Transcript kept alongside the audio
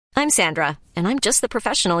I'm Sandra, and I'm just the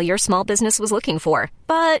professional your small business was looking for.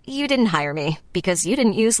 But you didn't hire me because you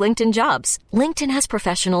didn't use LinkedIn Jobs. LinkedIn has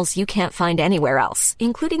professionals you can't find anywhere else,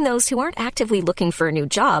 including those who aren't actively looking for a new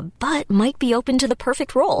job, but might be open to the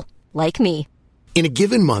perfect role, like me. In a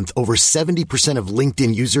given month, over 70% of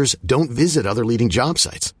LinkedIn users don't visit other leading job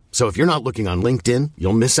sites. So if you're not looking on LinkedIn,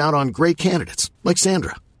 you'll miss out on great candidates like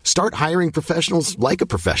Sandra. Start hiring professionals like a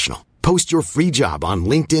professional. Post your free job on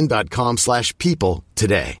linkedin.com/people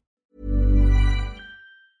today.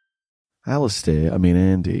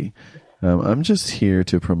 Andy, I'm just here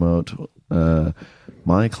to promote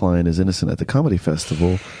My Client is Innocent at the Comedy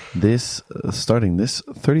Festival starting this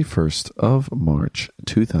 31st of March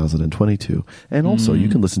 2022. And also you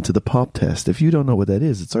can listen to the Pop Test. If you don't know what that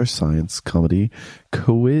is, it's our science comedy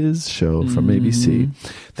quiz show from ABC.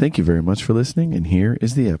 Thank you very much for listening, and here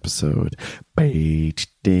is the episode.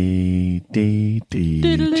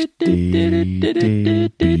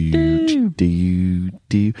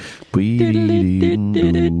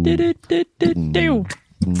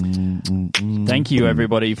 Thank you,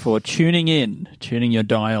 everybody, for tuning your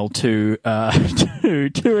dial to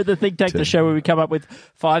Two of the Think Tank, the show where we come up with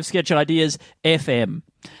 5 sketch ideas FM.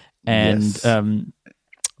 And yes. And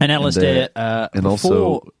Alistair, and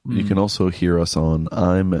also you can also hear us on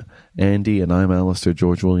I'm Andy and I'm Alistair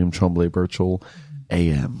George William Tremblay Birchall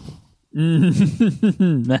AM.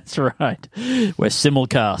 That's right. We're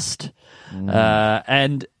simulcast.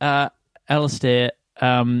 And Alistair,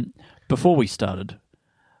 before we started,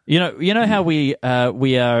 you know how we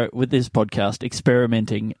are with this podcast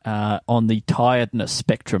experimenting on the tiredness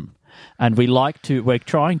spectrum, and we're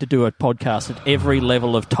trying to do a podcast at every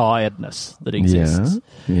level of tiredness that exists.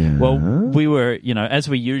 Yeah. Well, we were, as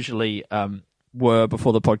we usually were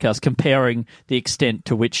before the podcast, comparing the extent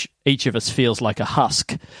to which each of us feels like a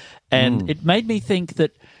husk, and it made me think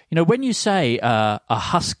that when you say a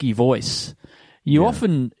husky voice, you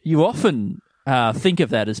often think of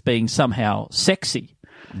that as being somehow sexy.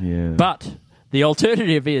 Yeah. But the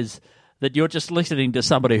alternative is that you're just listening to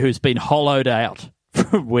somebody who's been hollowed out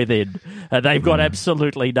from within, and they've got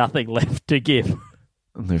absolutely nothing left to give.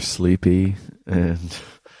 And they're sleepy and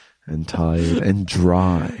tired and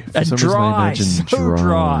dry. For some reason, I imagine so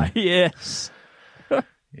dry. Yes.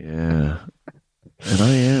 Yeah. And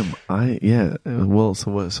I am. Yeah. Well,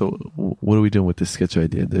 so what are we doing with this sketch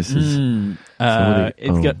idea? This is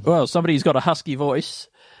somebody's got a husky voice.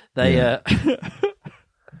 They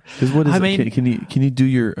because what is can you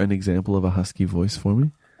do an example of a husky voice for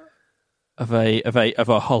me? Of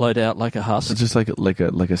a hollowed out like a husk? Just like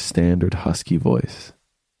a standard husky voice.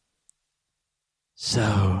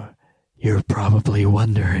 So you're probably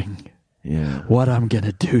wondering what I'm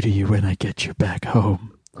gonna do to you when I get you back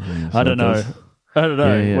home. Yeah, so I don't know.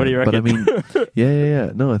 Yeah. What do you reckon? But I mean,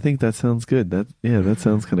 yeah. No, I think that sounds good. That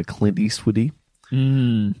sounds kind of Clint Eastwoody.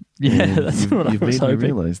 Yeah, that's what I was hoping. You've made me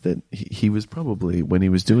realize that he was probably, when he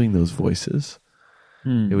was doing those voices,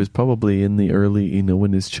 it was probably in the early,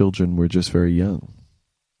 when his children were just very young.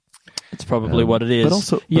 It's probably what it is. But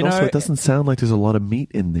also, it doesn't sound like there's a lot of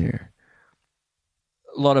meat in there.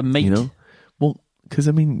 A lot of meat? Well, because,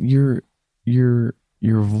 I mean, your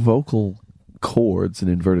vocal chords in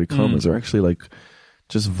inverted commas are actually like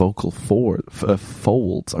just vocal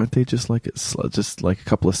folds, aren't they? Just like a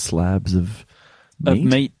couple of slabs of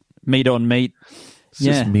meat on meat. It's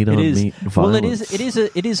just meat on meat. Violence. Well,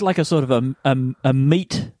 it is like a sort of a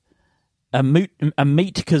meat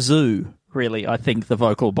kazoo. Really, I think the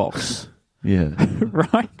vocal box. Yeah.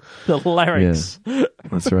 Right? The larynx. Yeah,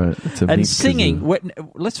 that's right. It's a and meat singing.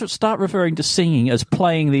 kazoo. Let's start referring to singing as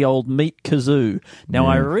playing the old meat kazoo. Now,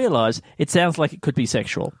 I realise it sounds like it could be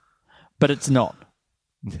sexual, but it's not.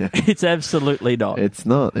 Yeah. It's absolutely not. It's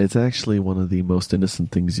not. It's actually one of the most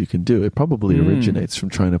innocent things you can do. It probably originates from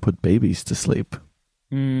trying to put babies to sleep.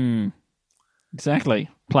 Exactly.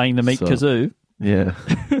 Playing the meat kazoo. Yeah.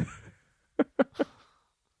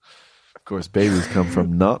 Of course, babies come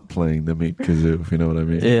from not playing the meat kazoo, if you know what I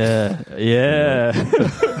mean. Yeah.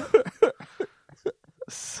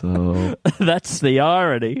 So that's the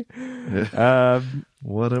irony.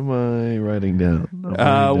 What am I writing down?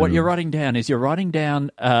 What you're writing down is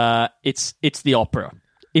it's the opera.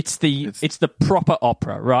 It's the proper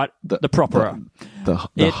opera, right? The proper the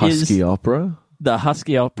husky opera. The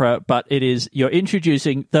husky opera, but you're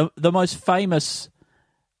introducing the most famous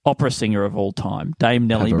opera singer of all time, Dame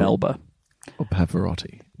Nellie Melba. Oh,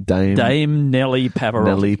 Pavarotti. Dame Nellie Pavarotti.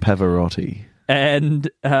 Nellie Pavarotti. And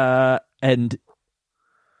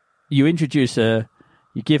you introduce her,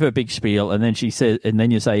 you give her a big spiel, and then she says, and then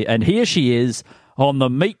you say, and here she is on the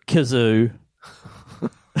meat kazoo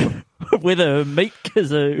with a meat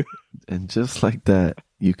kazoo. And just like that,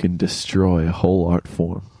 you can destroy a whole art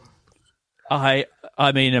form. I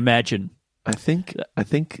mean, imagine. I think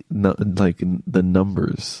like the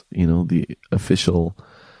numbers, the official,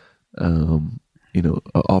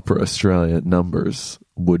 Opera Australia numbers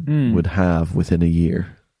would have within a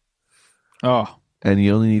year. Oh. And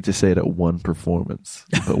you only need to say it at one performance.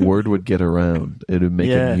 But word would get around. It would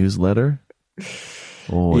make a newsletter.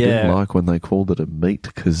 Oh, I didn't like when they called it a meat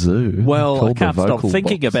kazoo. Well, I can't stop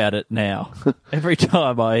thinking about it now. Every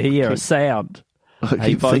time I hear a sound,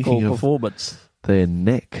 a vocal performance. Their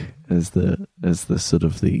neck as the sort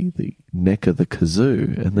of the neck of the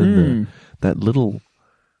kazoo, and then that little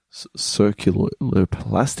circular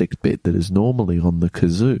plastic bit that is normally on the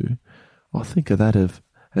kazoo, I think of that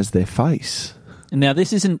as their face. Now,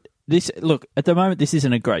 look, at the moment, this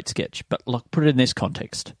isn't a great sketch, but look, put it in this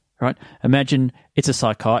context, right? Imagine it's a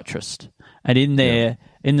psychiatrist, and in the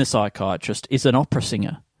psychiatrist is an opera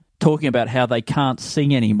singer talking about how they can't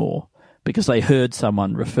sing anymore because they heard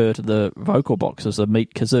someone refer to the vocal box as a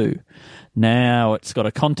meat kazoo. Now it's got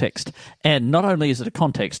a context, and not only is it a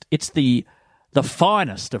context, it's the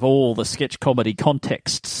finest of all the sketch comedy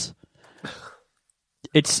contexts.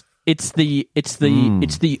 It's the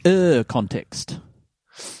context.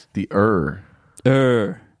 The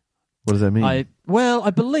What does that mean? I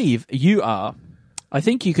believe you are. I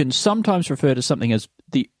think you can sometimes refer to something as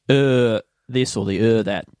the this or the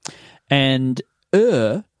that. And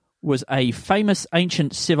was a famous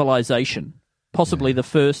ancient civilization, possibly the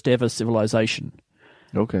first ever civilization.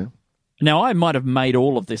 Okay. Now, I might have made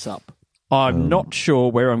all of this up. I'm not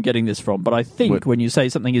sure where I'm getting this from, but I think when you say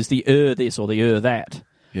something is the this or the that,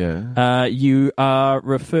 you are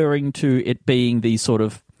referring to it being the sort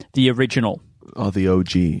of the original. Oh, the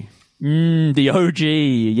OG. The OG,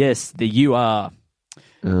 yes, the you are.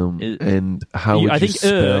 And how would you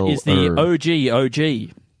spell is the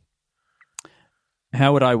OG.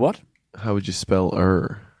 How would I what? How would you spell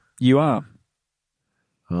You are.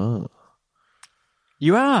 Oh.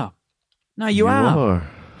 You are. No, you are.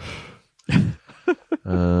 No,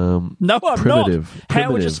 I'm primitive, not.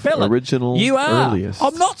 How would you spell it? Original, you are. earliest.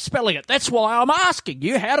 I'm not spelling it. That's why I'm asking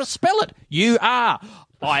you how to spell it. You are.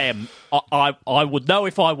 I am. I would know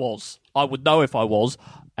if I was. I would know if I was,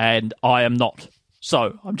 and I am not.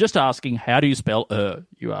 So I'm just asking, how do you spell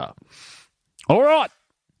You are. All right.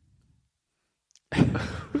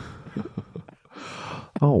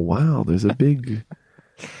 Oh, wow. There's a big...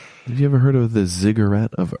 Have you ever heard of the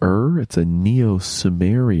ziggurat of It's a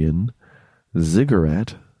Neo-Sumerian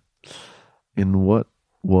ziggurat in what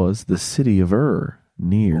was the city of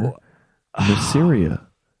near Nasiriyah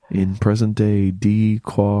in present-day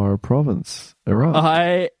Dikwar province, Iraq.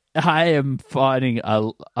 I am finding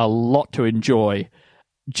a lot to enjoy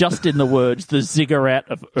just in the words, the ziggurat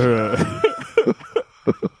of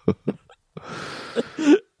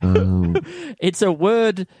It's a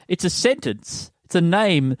word, it's a sentence, it's a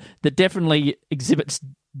name that definitely exhibits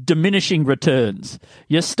diminishing returns.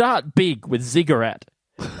 You start big with ziggurat.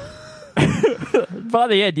 By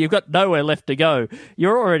the end, you've got nowhere left to go.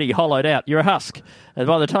 You're already hollowed out. You're a husk. And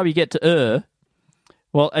by the time you get to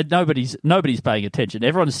nobody's paying attention.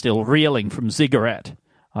 Everyone's still reeling from ziggurat,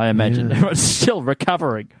 I imagine. Yeah. Everyone's still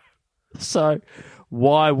recovering. So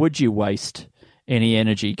why would you waste any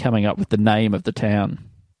energy coming up with the name of the town?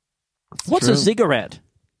 What's a ziggurat?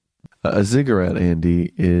 A ziggurat,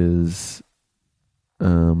 Andy, is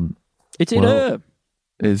it's in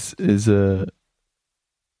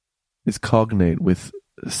is cognate with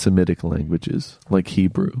Semitic languages like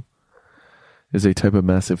Hebrew. Is a type of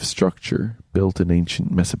massive structure built in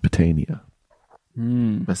ancient Mesopotamia.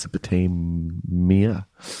 Mesopotamia.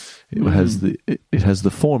 It has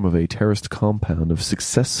the form of a terraced compound of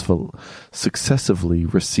successively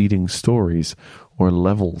receding stories or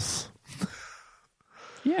levels.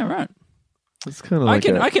 Yeah, right. It's kind of like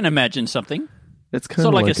I can imagine something. It's kind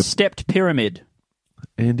of like a stepped pyramid.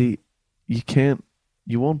 Andy, you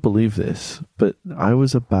won't believe this, but I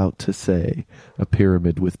was about to say a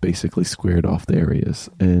pyramid with basically squared off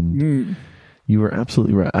areas, and you were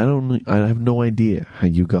absolutely right. I have no idea how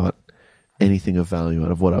you got anything of value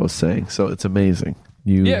out of what I was saying. So it's amazing.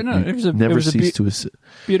 It was a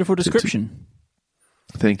beautiful description.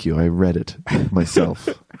 Thank you. I read it myself.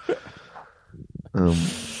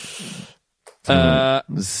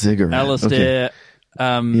 Ziggurat. Alistair.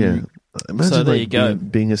 Okay. Yeah. Imagine so there you go.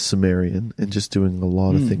 Being a Sumerian and just doing a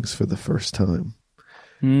lot of things for the first time.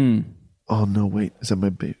 Oh, no, wait. Is that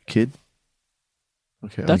my kid?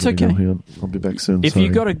 Okay. That's okay. Hang on. I'll be back soon. If you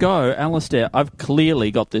got to go, Alistair, I've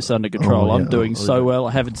clearly got this under control. I'm doing so well.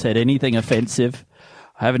 I haven't said anything offensive.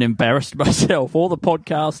 I haven't embarrassed myself or the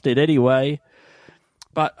podcast in any way.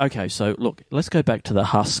 But okay, so look, let's go back to the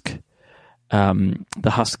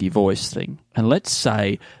husky voice thing, and let's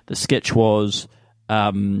say the sketch was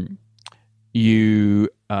you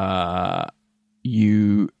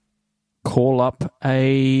call up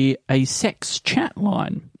a sex chat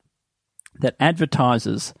line that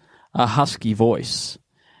advertises a husky voice,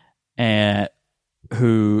 and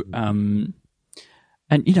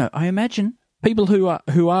I imagine people who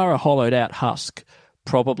are a hollowed out husk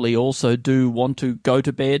probably also do want to go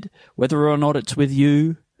to bed, whether or not it's with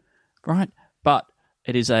you, right? But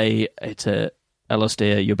it's a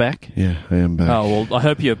Alistair, you're back? Yeah, I am back. Oh well, I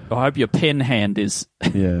hope your pen hand is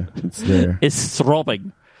it's there. is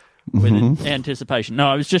throbbing with anticipation. No,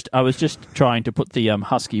 I was just trying to put the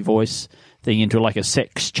husky voice thing into like a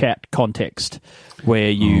sex chat context where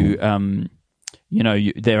you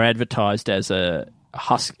they're advertised as a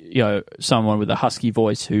someone with a husky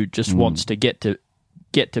voice who just wants to get to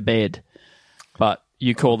bed, but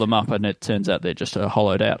you call them up and it turns out they're just a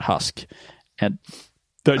hollowed out husk and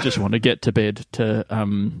they just want to get to bed to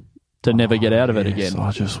never get out of it again.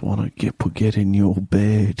 I just want to get in your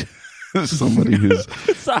bed. Somebody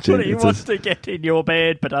wants to get in your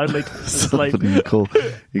bed, but only to sleep.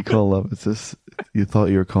 You call up. It's this. You thought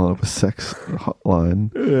you were calling up a sex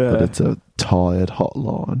hotline, but it's a tired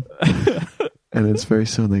hotline. And it's very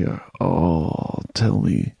soon they go, "Oh, tell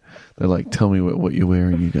me." They're like, "Tell me what you're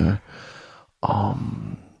wearing." You go,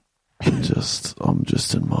 I'm just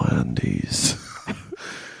in my undies."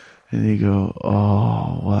 And you go,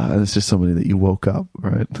 "Oh, wow!" And it's just somebody that you woke up,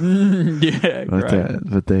 right? Yeah, right.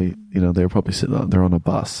 But they're probably sitting on. They're on a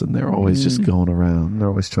bus, and they're always just going around. They're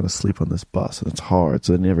always trying to sleep on this bus, and it's hard,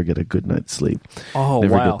 so they never get a good night's sleep. Oh,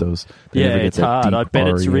 never wow! Get those. It's hard. I bet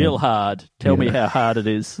it's real hard. Tell me how hard it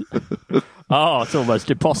is. Oh, it's almost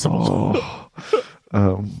impossible.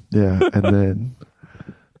 And then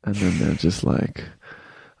they're just like,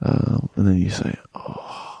 and then you say,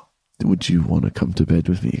 "Oh, would you want to come to bed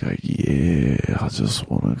with me?" You go, "Yeah, I just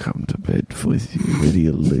want to come to bed with you. Where do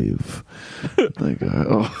you live?" They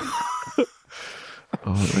go,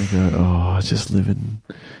 "Oh, I just live in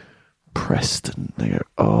Preston." They go,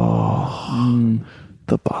 "Oh,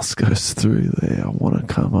 the bus goes through there. I want to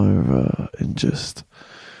come over and just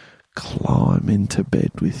climb into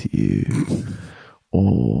bed with you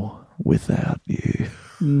or without you."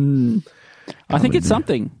 I think it's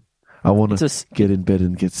something. I want to get in bed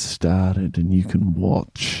and get started, and you can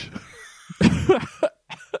watch.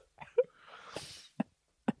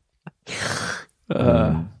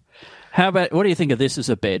 How about, what do you think of this as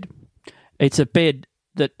a bed? It's a bed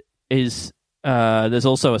that is, there's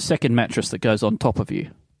also a second mattress that goes on top of you.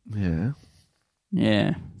 Yeah.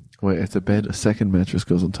 Yeah. Wait, it's a bed, a second mattress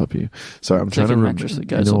goes on top of you. Sorry, I'm trying to remember. Mattress that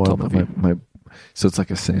goes on top of you. So it's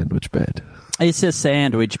like a sandwich bed. It's a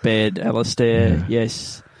sandwich bed, Alistair. Yeah.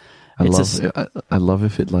 Yes. I love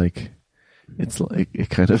if it like, it's like, it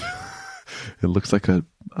kind of, it looks like a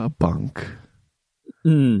bunk.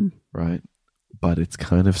 Right? But it's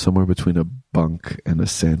kind of somewhere between a bunk and a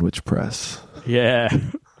sandwich press. Yeah.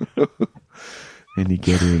 And you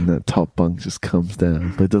get in, that top bunk just comes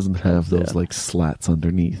down, but it doesn't have those like slats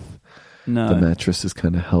underneath. No. The mattress is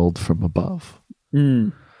kind of held from above.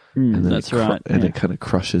 And that's right. And it kind of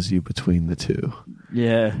crushes you between the two.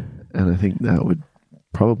 Yeah. And I think that would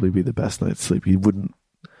probably be the best night's sleep. You wouldn't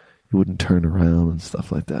turn around and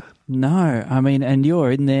stuff like that. No. I mean, and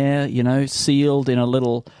you're in there, sealed in a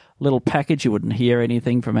little package. You wouldn't hear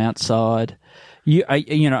anything from outside.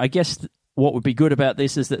 I guess what would be good about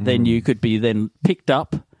this is that then you could be then picked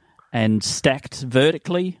up and stacked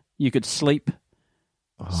vertically. You could sleep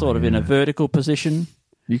in a vertical position.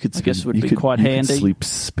 You could. I guess would be quite handy. Could sleep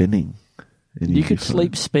spinning. You could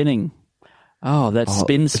sleep spinning. Oh, that's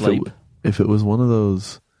spin sleep. If it was one of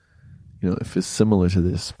those, if it's similar to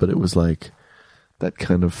this, but it was like that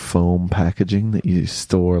kind of foam packaging that you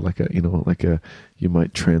store you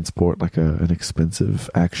might transport like an expensive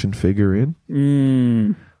action figure in.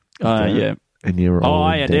 Yeah. And you're all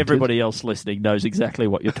and everybody else listening knows exactly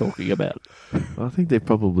what you're talking about. I think they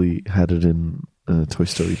probably had it in Toy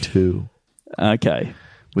Story 2. Okay.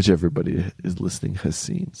 Which everybody is listening has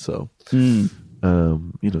seen. So,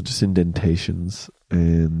 just indentations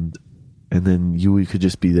and then you could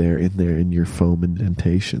just be there in your foam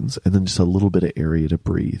indentations, and then just a little bit of area to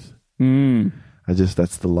breathe.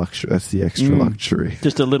 That's the luxury. That's the extra luxury.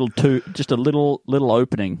 Just a little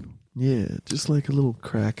opening. Yeah, just like a little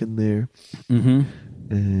crack in there.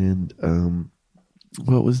 And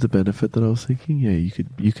what was the benefit that I was thinking? Yeah, you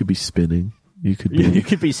could be spinning. You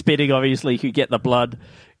could be spinning. Obviously, you could get the blood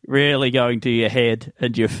really going to your head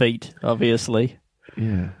and your feet. Obviously.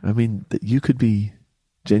 Yeah, I mean, you could be.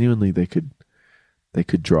 Genuinely, they could they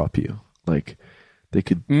could drop you. Like they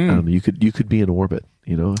could, I don't know, you could be in orbit.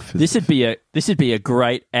 You know, this would be a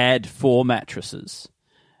great ad for mattresses.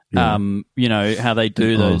 Yeah. You know how they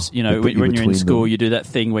do those. You know, when you're in school, you do that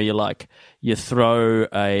thing where you throw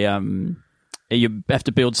you have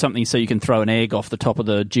to build something so you can throw an egg off the top of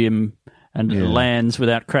the gym and it lands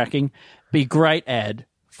without cracking. Be a great ad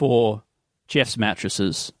for Jeff's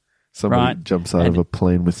mattresses. Somebody jumps out of a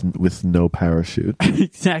plane with no parachute.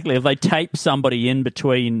 Exactly. If they tape somebody in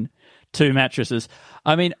between two mattresses,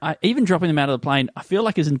 I mean, even dropping them out of the plane, I feel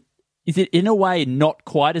like is it in a way not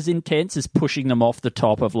quite as intense as pushing them off the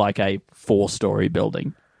top of like a 4-story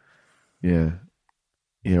building. Yeah.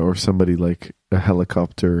 Yeah, or somebody like a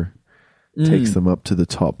helicopter takes them up to the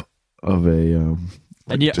top of a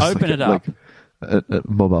and you open it up like a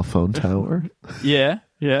mobile phone tower. Yeah.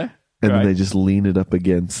 And then they just lean it up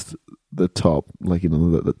against the top, like, you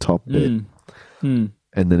know, the top bit. And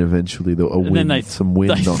then eventually some wind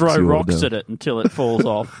they knocks throw you rocks down. at it until it falls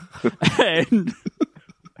off. And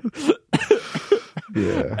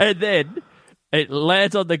and then it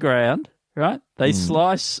lands on the ground, right? They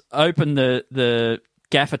slice open the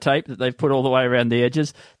gaffer tape that they've put all the way around the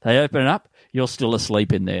edges. They open it up. You're still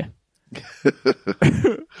asleep in there.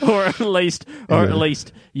 or at least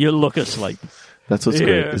you look asleep. That's what's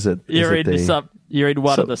great. Is that you're in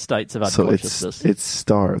one of the states of unconsciousness. So it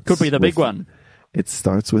starts. Could be the big one. It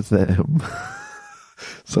starts with them.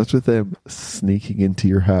 Starts with them sneaking into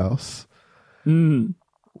your house. Oh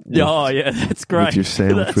yeah, that's great. With your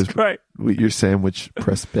sandwich, that's great. With your sandwich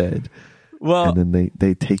press bed. Well, and then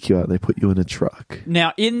they take you out. And they put you in a truck.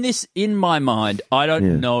 Now, in my mind, I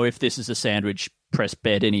don't know if this is a sandwich press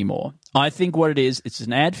bed anymore. I think what it is, it's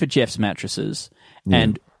an ad for Jeff's mattresses,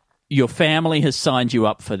 and your family has signed you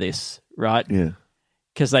up for this, right? Yeah.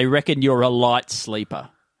 Because they reckon you're a light sleeper.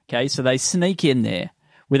 Okay, so they sneak in there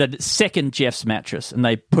with a second Jeff's mattress, and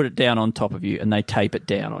they put it down on top of you, and they tape it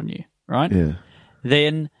down on you, right? Yeah.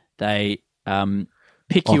 Then they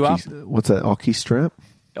pick you up. What's that, Oki strap?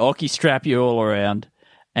 Oki strap you all around.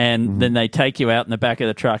 And then they take you out in the back of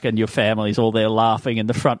the truck and your family's all there laughing in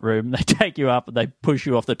the front room. They take you up and they push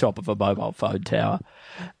you off the top of a mobile phone tower.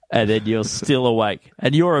 And then you're still awake.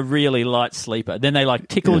 And you're a really light sleeper. Then they like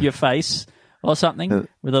tickle your face or something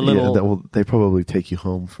with a little... Yeah, they probably take you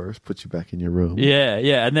home first, put you back in your room. Yeah.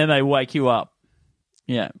 And then they wake you up.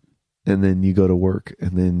 Yeah. And then you go to work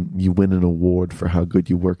and then you win an award for how good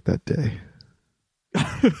you worked that day.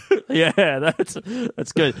 Yeah, that's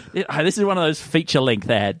good. This is one of those feature-length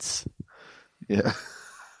ads. Yeah.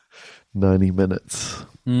 90 minutes.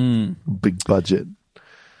 Big budget.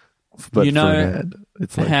 But you know for an ad,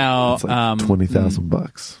 it's like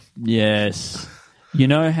 $20,000. Yes. You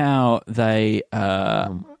know how they I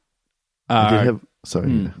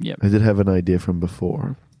did have an idea from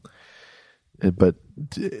before. But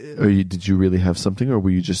did you really have something, or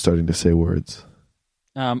were you just starting to say words?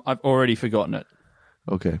 I've already forgotten it.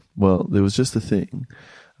 Okay. Well, there was just a thing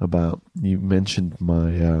about, you mentioned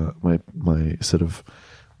my my sort of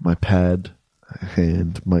my pad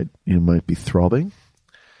hand might be throbbing,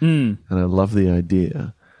 and I love the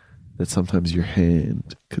idea that sometimes your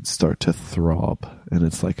hand could start to throb, and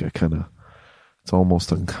it's like it's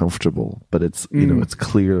almost uncomfortable, but it's it's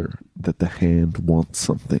clear that the hand wants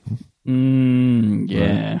something.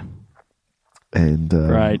 Yeah. Right? And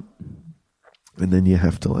right. And then you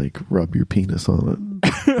have to like rub your penis on it,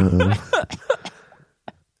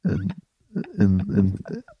 and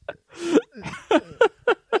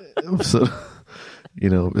so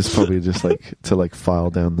it's probably just like to like file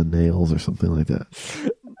down the nails or something like that.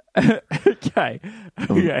 Okay,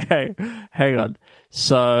 hang on.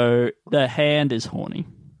 So the hand is horny,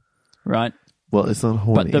 right? Well, it's not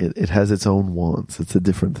horny. It has its own wants. It's a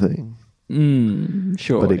different thing.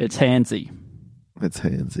 Sure, but it's handsy. It's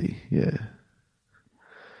handsy, yeah.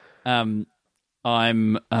 I'm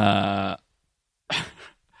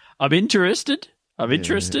interested. I'm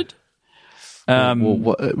interested.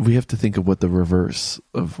 We have to think of what the reverse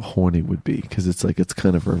of horny would be, because it's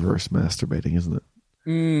kind of reverse masturbating, isn't it?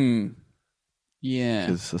 Yeah.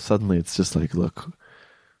 Because suddenly it's just like, look,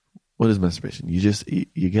 what is masturbation?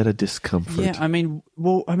 You get a discomfort. Yeah, I mean,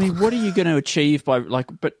 what are you going to achieve by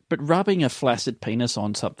but rubbing a flaccid penis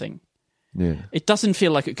on something? Yeah. It doesn't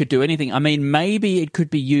feel like it could do anything. I mean, maybe it could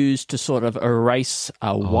be used to sort of erase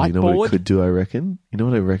a whiteboard. You know what it could do, I reckon? You know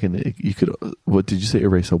what I reckon? You could, what did you say,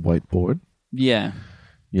 erase a whiteboard? Yeah.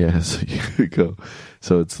 Yeah, so you could go,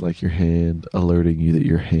 so it's like your hand alerting you that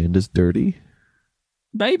your hand is dirty.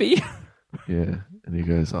 Maybe. Yeah. And he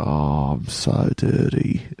goes, oh, I'm so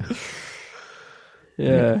dirty.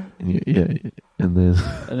 Yeah. And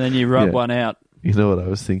then you rub one out. You know what I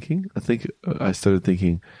was thinking? I think I started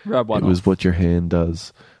thinking Rub one it was off. what your hand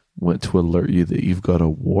does went to alert you that you've got a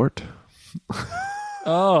wart.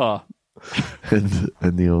 Oh, and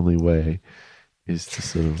the only way is to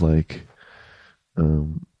sort of like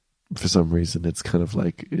for some reason it's kind of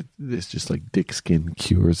like it's just like dick skin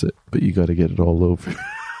cures it, but you got to get it all over.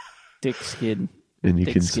 dick skin. And you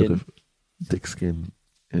Dick can skin. sort of dick skin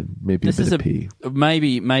and maybe This a is bit of pee.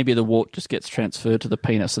 maybe the wart just gets transferred to the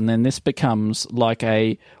penis, and then this becomes like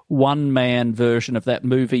a one-man version of that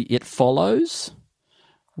movie It Follows,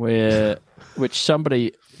 which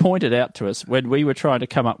somebody pointed out to us when we were trying to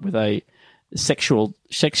come up with a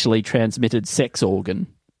sexually transmitted sex organ.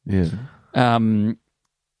 Yeah.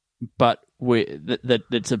 But that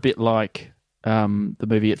it's a bit like the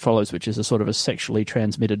movie It Follows, which is a sort of a sexually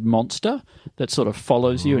transmitted monster that sort of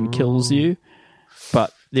follows you and kills you.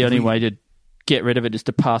 But the only way to get rid of it is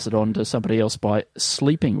to pass it on to somebody else by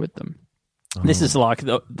sleeping with them. This is like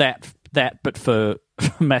that, but for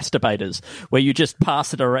masturbators, where you just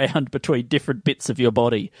pass it around between different bits of your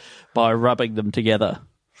body by rubbing them together.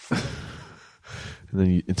 And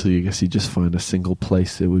then until you guess you just find a single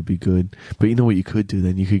place that would be good. But you know what you could do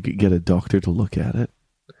then? You could get a doctor to look at it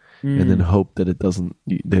and then hope that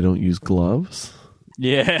they don't use gloves.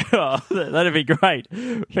 Yeah, that'd be great.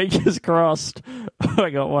 Fingers crossed. I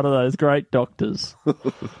got one of those great doctors.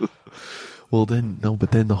 Well, then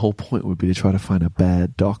the whole point would be to try to find a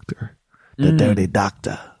bad doctor. The dirty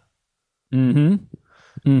doctor. Dirty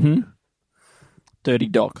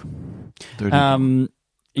doc. Dirty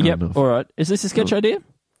Yep. know if- All right. Is this a sketch idea?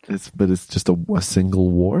 It's just a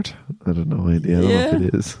single wart. I don't know. I don't know if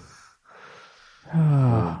it is.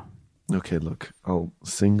 Okay, look.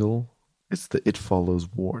 Single. It's the It Follows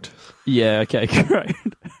wart. Yeah. Okay. Great.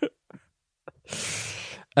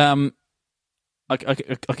 I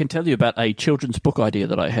can tell you about a children's book idea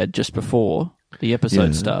that I had just before the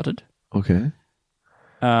episode started. Okay.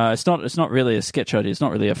 It's not really a sketch idea. It's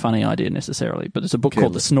not really a funny idea necessarily. But it's a book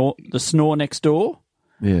called The Snore Next Door.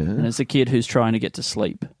 Yeah. And it's a kid who's trying to get to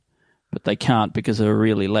sleep, but they can't because of a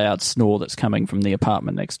really loud snore that's coming from the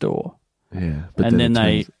apartment next door. Yeah. But And then it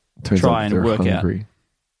they turns try out and they're work out. hungry.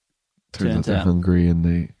 Turns out they're out. hungry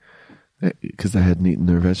and because they hadn't eaten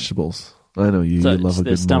their vegetables. I know you So love it's a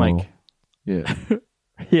their good stomach. moral. Yeah.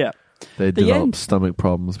 Yeah. They The developed end. stomach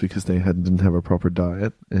problems because they didn't have a proper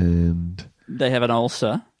diet, and They have an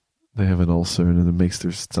ulcer. they have an ulcer, and it makes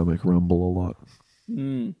their stomach rumble a lot.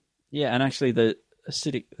 Yeah, and actually the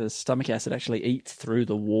stomach acid actually eats through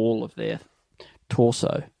the wall of their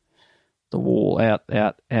torso. The wall out,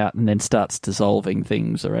 and then starts dissolving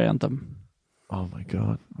things around them. Oh my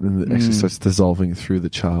god! And it actually starts dissolving through the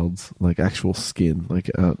child's actual skin,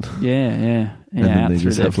 out. Yeah, And then out they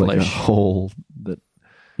through just their have a flesh. hole that,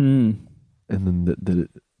 and then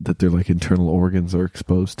that their internal organs are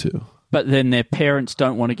exposed to. But then their parents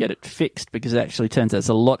don't want to get it fixed because it actually turns out it's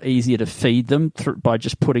a lot easier to feed them by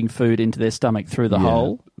just putting food into their stomach through the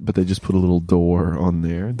hole. But they just put a little door on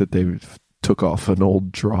there that they took off an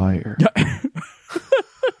old dryer.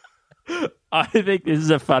 I think this is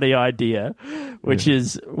a funny idea, which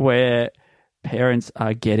is where parents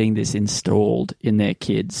are getting this installed in their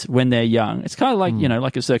kids when they're young. It's kind of like,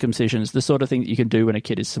 like a circumcision. It's the sort of thing that you can do when a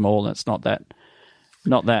kid is small and it's not that They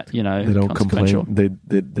don't consequential. complain.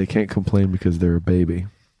 They can't complain because they're a baby.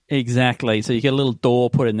 Exactly. So you get a little door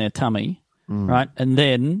put in their tummy, right? And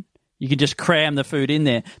then you can just cram the food in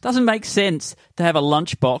there. Doesn't make sense to have a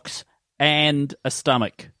lunchbox and a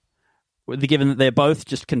stomach, given that they're both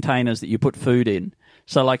just containers that you put food in.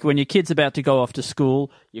 So like when your kid's about to go off to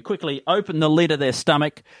school, you quickly open the lid of their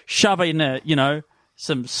stomach, shove in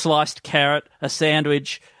some sliced carrot, a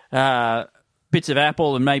sandwich, bits of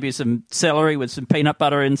apple and maybe some celery with some peanut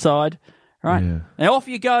butter inside. Right? Yeah. Now off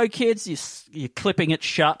you go, kids. You're clipping it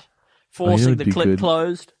shut, forcing it'd the be clip good.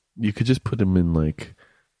 closed. You could just put them in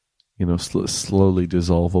slowly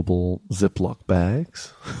dissolvable Ziploc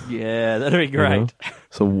bags. Yeah, that'd be you know? great.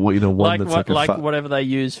 So one Like that's whatever they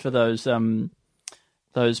use for those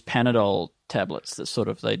Panadol tablets that sort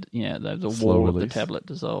of the Slow wall of the release. tablet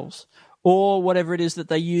dissolves, or whatever it is that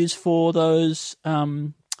they use for those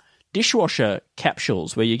dishwasher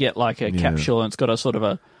capsules where you get like a capsule and it's got a sort of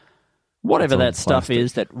a whatever It's all that stuff plastic.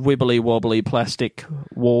 is, that wibbly wobbly plastic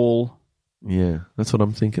wall. Yeah, that's what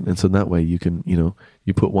I'm thinking. And so that way you can, you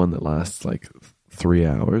put one that lasts 3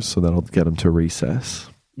 hours, so that'll get them to recess.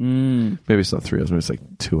 Maybe it's not 3 hours, maybe it's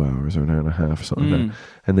 2 hours or an hour and a half or something like that.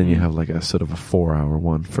 And then you have a sort of a 4 hour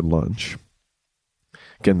one for lunch.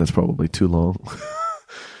 Again, that's probably too long.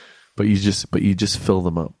 But you just fill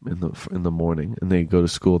them up in the morning, and they go to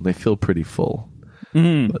school and they feel pretty full.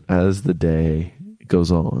 But as the day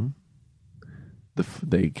goes on,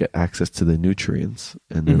 they get access to the nutrients,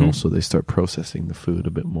 and then also they start processing the food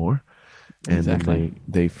a bit more, and then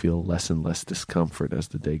they feel less and less discomfort as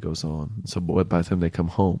the day goes on. So by the time they come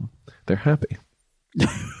home, they're happy.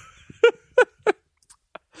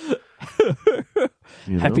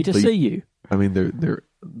 Happy to see you. I mean,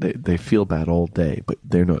 they feel bad all day, but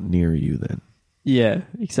they're not near you then. Yeah,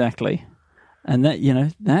 exactly. And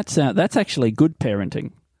that's actually good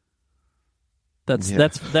parenting.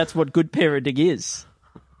 That's what good parenting is.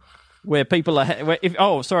 Where people are,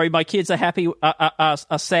 my kids are happy, are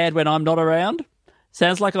sad when I'm not around.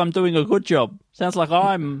 Sounds like I'm doing a good job. Sounds like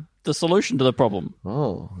I'm the solution to the problem.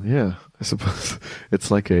 Oh yeah, I suppose it's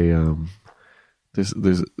like a there's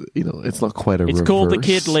it's not quite a. It's reverse. called the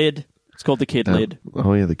kid lid. It's called the kid lid.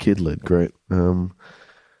 Oh yeah, the kid lid. Great. I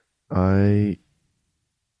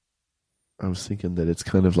was thinking that it's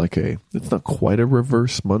kind of like it's not quite a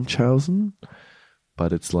reverse Munchausen,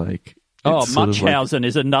 but it's like. Oh, Munchausen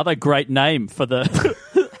is another great name for the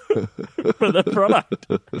for the product.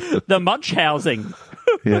 The Munchausen.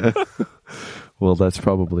 Yeah. Well, that's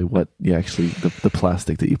probably what you actually the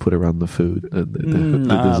plastic that you put around the food, the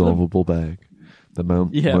dissolvable bag, the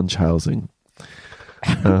Munchausen.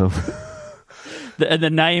 And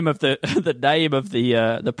the name of the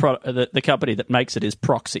company that makes it is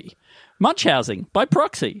Proxy. Munchausen by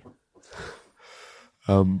Proxy.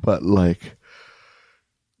 But like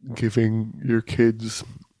giving your kids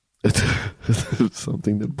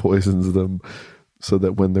something that poisons them, so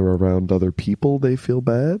that when they're around other people, they feel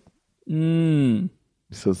bad. So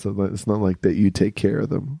it's not like that you take care of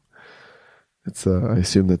them. It's I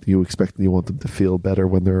assume that you want them to feel better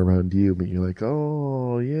when they're around you, but you're like,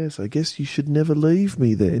 oh yes, I guess you should never leave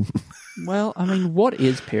me then. Well, I mean, what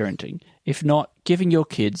is parenting if not giving your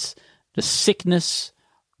kids the sickness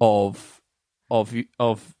of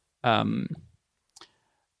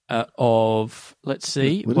let's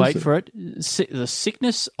see, wait for it, the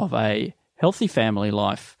sickness of a healthy family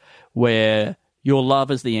life where your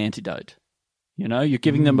love is the antidote. You're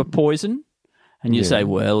giving them a poison, and you say,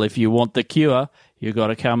 well, if you want the cure, you got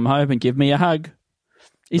to come home and give me a hug.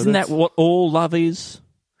 Isn't that what all love is?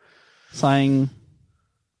 Saying,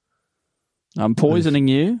 I'm poisoning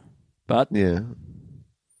you, but yeah,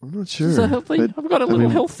 I'm not sure. Is that healthy? I've got a little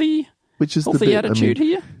healthy attitude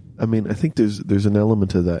here. I mean, I think there's an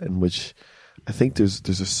element to that in which I think there's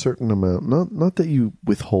a certain amount, not that you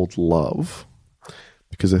withhold love,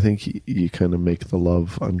 because I think you kind of make the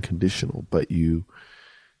love unconditional, but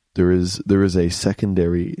there is a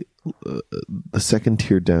secondary, the second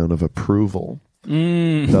tier down of approval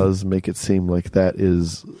does make it seem like that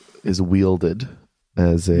is wielded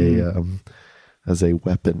as a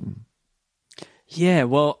weapon. Yeah,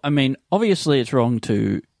 well, I mean, obviously it's wrong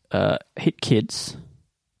to hit kids.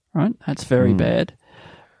 Right, that's very bad.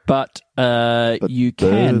 But you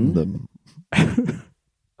can them.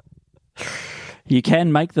 You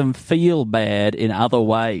can make them feel bad in other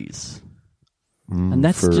ways, and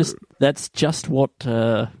that's just what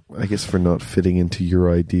I guess for not fitting into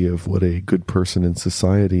your idea of what a good person in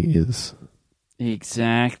society is.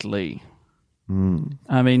 Exactly.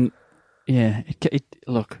 I mean, yeah.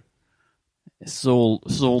 Look, this is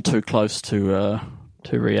all too close to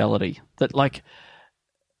reality. That like.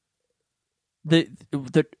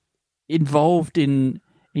 That involved in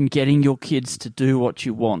getting your kids to do what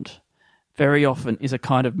you want very often is a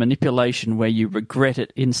kind of manipulation where you regret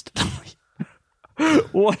it instantly.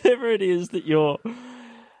 Whatever it is that you're...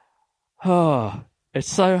 it's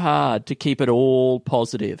so hard to keep it all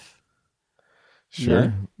positive.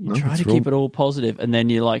 Sure. You try to keep it all positive, and then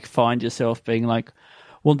you find yourself being like,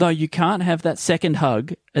 well, no, you can't have that second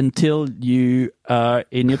hug until you are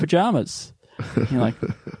in your pajamas. You're like...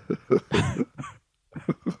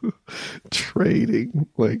 Trading,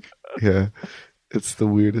 it's the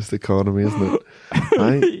weirdest economy, isn't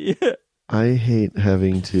it? I hate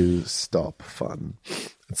having to stop fun.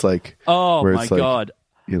 It's like, oh my god,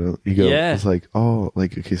 you go. Yeah. It's like,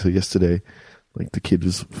 okay, so yesterday, the kid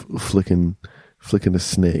was flicking a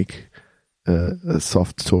snake, a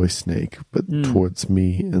soft toy snake, but towards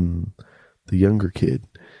me and the younger kid,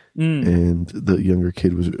 and the younger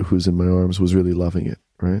kid who's in my arms was really loving it,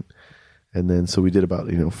 right? And then, so we did about,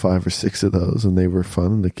 5 or 6 of those, and they were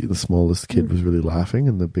fun. The smallest kid was really laughing,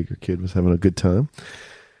 and the bigger kid was having a good time.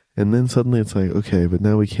 And then suddenly it's like, okay, but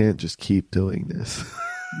now we can't just keep doing this.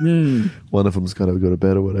 One of them's got to go to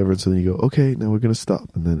bed or whatever. And so then you go, okay, now we're going to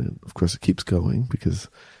stop. And then, of course, it keeps going because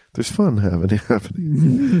there's fun happening.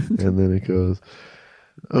 And then it goes,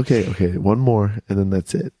 okay, one more, and then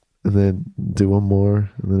that's it. And then do one more,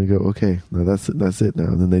 and then you go, okay, now that's it now.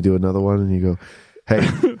 And then they do another one, and you go, hey.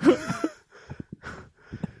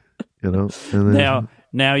 you know. And then,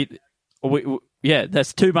 yeah,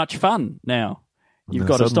 that's too much fun now. You've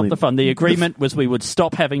got to stop the fun. The agreement was we would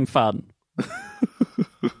stop having fun.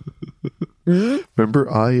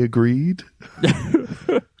 Remember I agreed?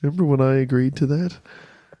 Remember when I agreed to that?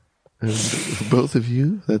 And for both of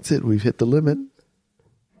you, that's it. We've hit the limit.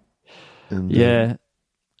 And, yeah.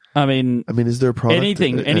 I mean, is there a product?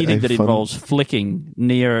 Anything that involves flicking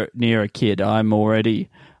near a kid, I'm already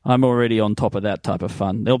on top of that type of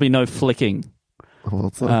fun. There'll be no flicking. Well,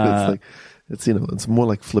 it's not. It's more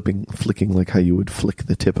like flicking like how you would flick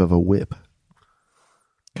the tip of a whip.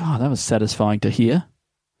 God, that was satisfying to hear.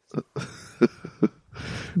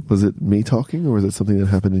 Was it me talking, or was it something that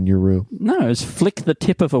happened in your room? No, it was flick the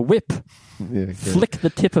tip of a whip. Yeah, okay. Flick the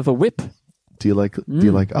tip of a whip. Do you like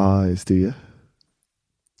eyes? Do you?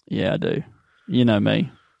 Yeah, I do. You know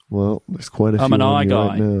me. Well, there's quite a few I'm an eye guy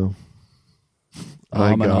right now.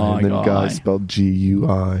 I'm an eye and then guy. guy spelled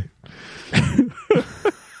GUI.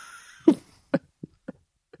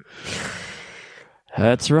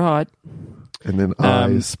 That's right. And then I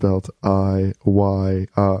is spelled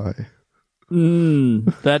IYI.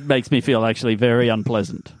 That makes me feel actually very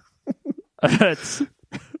unpleasant. It's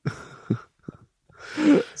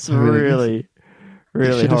really,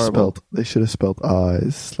 really horrible. They should have spelled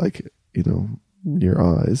eyes, like, you know, your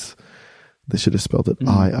eyes. They should have spelled it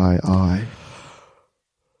I.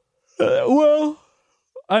 Well,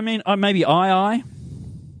 I mean, maybe I.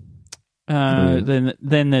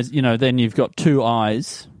 Then there's, you know, then you've got two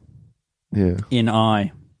eyes. Yeah. In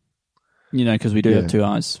I. You know, because we do have two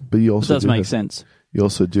eyes. But you also it does make sense. You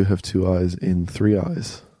also do have two eyes in three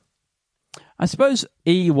eyes. I suppose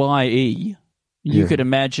EYE. You could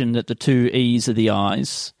imagine that the two E's are the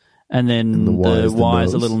eyes, and then the Y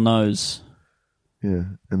is a little nose. Yeah,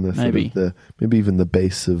 and maybe even the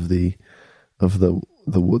base of the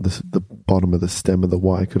bottom of the stem of the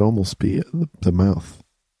Y could almost be the mouth.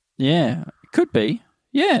 Yeah, it could be.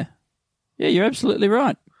 Yeah, you're absolutely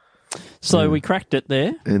right. So we cracked it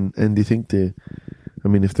there. And do you think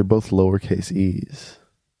if they're both lowercase e's,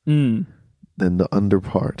 then the under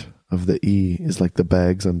part of the E is like the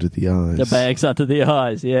bags under the eyes. The bags under the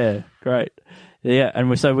eyes, yeah. Great. Yeah,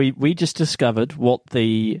 and so we just discovered what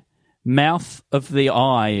the mouth of the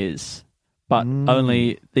eye is, but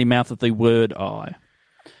only the mouth of the word eye.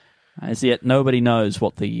 As yet, nobody knows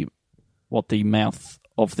what the mouth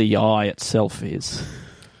of the eye itself is.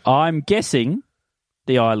 I'm guessing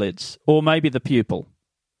the eyelids, or maybe the pupil.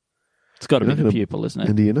 It's got to be the pupil, isn't it?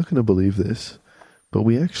 Andy, you're not going to believe this, but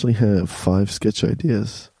we actually have 5 sketch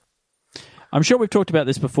ideas. I'm sure we've talked about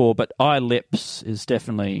this before, but eye lips is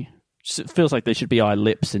definitely... It feels like there should be eye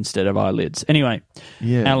lips instead of eyelids. Anyway,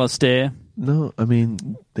 Alistair. No,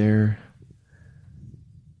 they're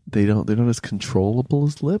not as controllable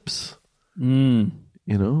as lips. You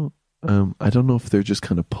know, I don't know if they're just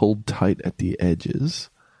kind of pulled tight at the edges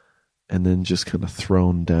and then just kind of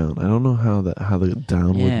thrown down. I don't know how the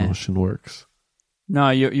downward motion works. No,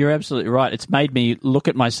 you're absolutely right. It's made me look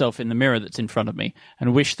at myself in the mirror that's in front of me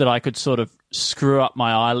and wish that I could sort of screw up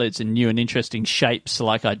my eyelids in new and interesting shapes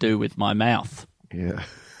like I do with my mouth. Yeah.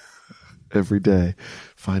 Every day,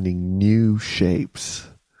 finding new shapes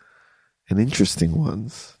and interesting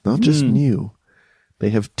ones. Not just new.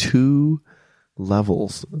 They have 2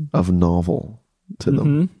 levels of novel to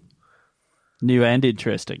them. New and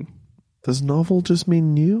interesting. Does novel just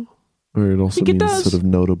mean new? Or it also means sort of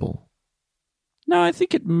notable? No, I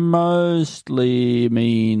think it mostly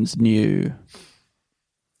means new.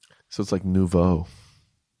 So it's like nouveau.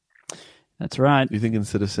 That's right. You think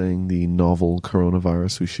instead of saying the novel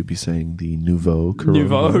coronavirus, we should be saying the nouveau coronavirus?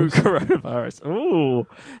 Nouveau coronavirus. Oh,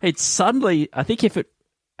 it's suddenly. I think if it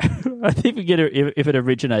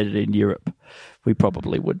originated in Europe, we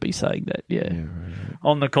probably would be saying that. Yeah, right.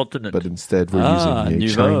 On the continent. But instead, we're using a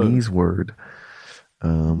nouveau. Chinese word.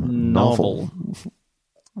 Novel.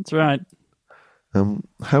 That's right.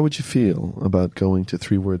 How would you feel about going to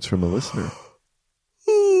 3 words from a listener?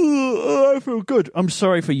 I feel good. I'm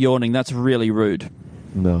sorry for yawning. That's really rude.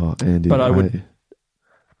 No, Andy. But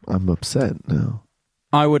I'm upset now.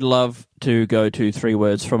 I would love to go to 3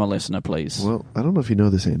 words from a listener, please. Well, I don't know if you know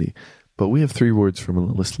this, Andy, but we have 3 words from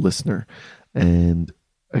a listener. And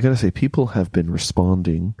I got to say, people have been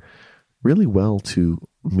responding really well to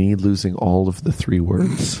me losing all of the 3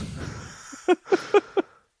 words.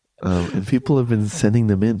 And people have been sending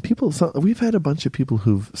them in. We've had a bunch of people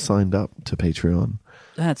who've signed up to Patreon.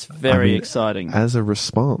 That's very exciting. As a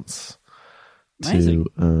response. Amazing.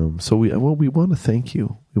 So we want to thank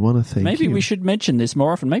you. We want to thank you. Maybe we should mention this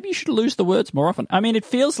more often. Maybe you should lose the words more often. It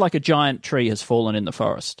feels like a giant tree has fallen in the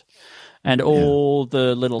forest. And all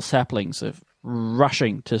the little saplings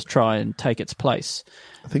rushing to try and take its place.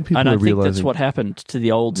 I think people And I are think realizing that's what happened to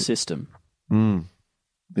the old system.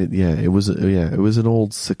 it was an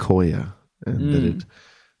old sequoia, and that it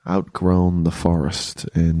outgrown the forest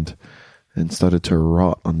and started to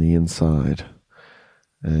rot on the inside,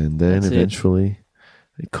 and then eventually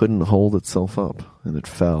it couldn't hold itself up, and it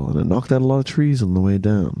fell, and it knocked out a lot of trees on the way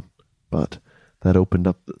down, but that opened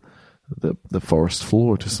up the forest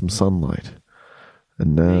floor to some sunlight,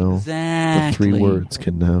 and now the 3 words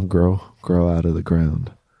can now grow out of the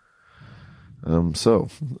ground. So,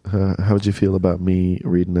 how would you feel about me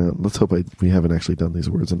reading out? Let's hope we haven't actually done these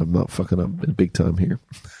words and I'm not fucking up in big time here.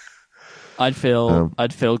 I'd feel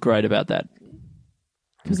great about that,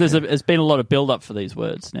 because there's been a lot of build up for these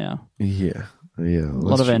words now. Yeah. A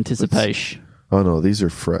lot of anticipation. Oh no, these are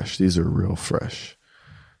fresh. These are real fresh.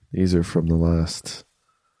 These are from the last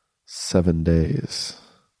 7 days.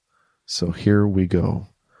 So here we go.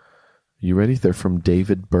 You ready? They're from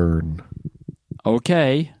David Byrne.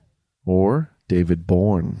 Okay. Or David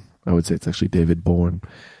Bourne. I would say it's actually David Bourne.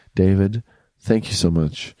 David, thank you so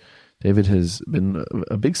much. David has been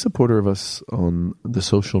a big supporter of us on the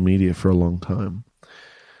social media for a long time.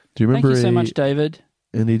 Do you remember? Thank you so much, David.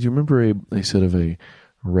 Andy, do you remember a sort of a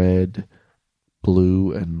red,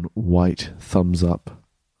 blue, and white thumbs up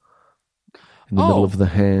in the middle of the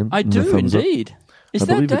hand? I do indeed. Is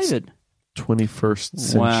that David? 21st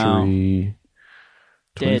century. Wow.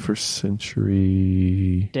 21st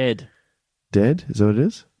century. Dead. Dead? Is that what it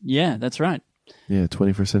is? Yeah, that's right. Yeah,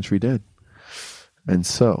 21st century dead. And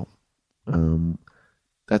so,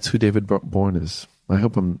 that's who David Bourne is. I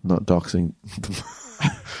hope I'm not doxing.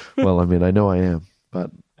 Well, I mean, I know I am,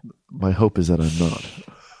 but my hope is that I'm not.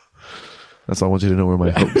 That's all I want you to know where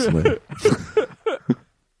my hopes lay.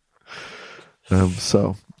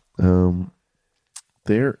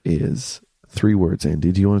 There is 3 words,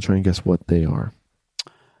 Andy. Do you want to try and guess what they are?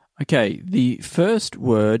 Okay, the first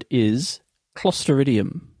word is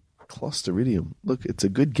Clostridium. Clostridium. Look, it's a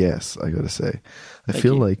good guess, I got to say. I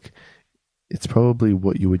feel like it's probably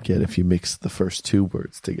what you would get if you mix the first 2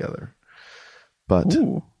 words together. But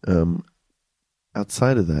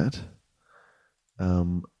outside of that,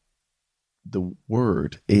 the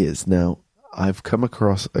word is... Now, I've come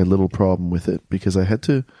across a little problem with it because I had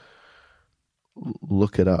to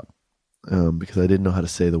look it up because I didn't know how to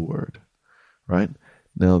say the word. Right?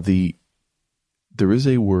 Now, there is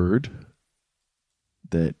a word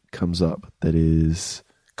that comes up that is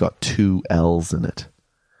got 2 L's in it,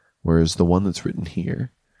 whereas the one that's written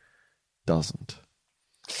here doesn't.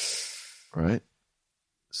 Right?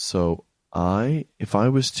 So if I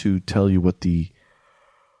was to tell you what the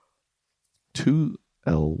 2L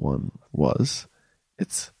one was,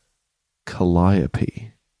 it's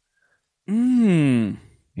calliope. You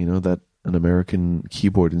know, that an American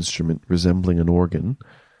keyboard instrument resembling an organ,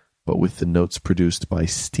 but with the notes produced by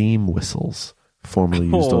steam whistles, formerly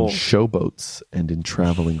used on showboats and in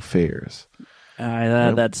traveling fairs.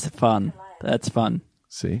 That's fun. That's fun.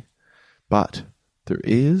 See? But there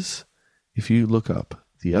is, if you look up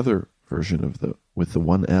the other version of with the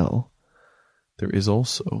 1L, there is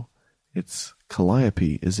also, it's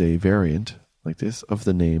calliope is a variant like this of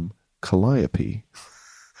the name Calliope.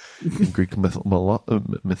 In Greek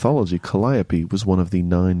mythology, Calliope was one of the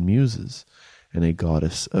 9 muses and a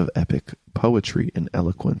goddess of epic poetry and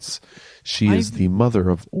eloquence. She is the mother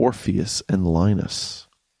of Orpheus and Linus.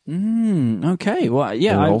 Okay, well,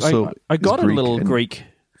 yeah, I got a little Greek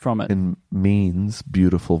from it. And means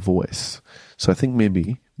beautiful voice. So I think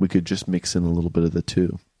maybe we could just mix in a little bit of the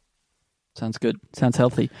 2. Sounds good. Sounds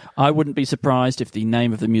healthy. I wouldn't be surprised if the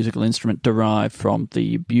name of the musical instrument derived from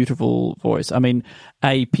the beautiful voice. I mean,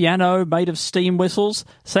 a piano made of steam whistles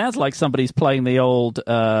sounds like somebody's playing the old...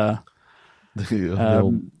 the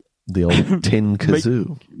old tin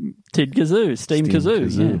kazoo. Tin kazoo. Steam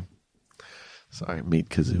kazoo. Yeah. Sorry, meat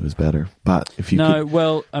kazoo is better. But if you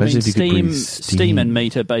steam and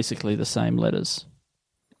meat are basically the same letters.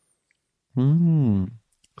 Steam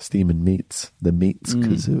and meats. The meats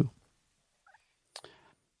kazoo.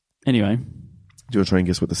 Anyway. Do you want to try and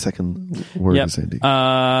guess what the second word is, Andy?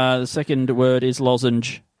 The second word is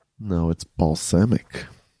lozenge. No, it's balsamic.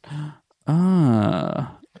 And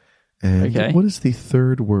what is the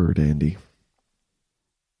third word, Andy?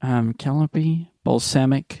 Calliope,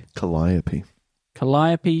 balsamic. Calliope.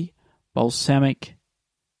 Calliope, balsamic,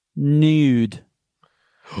 nude.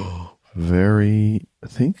 Very... I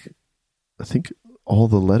think all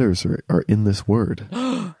the letters are in this word.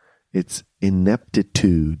 It's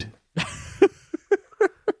ineptitude.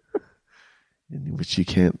 Which you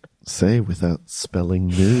can't say without spelling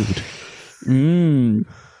nude.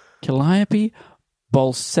 Calliope,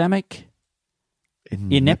 balsamic,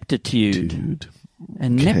 Ineptitude.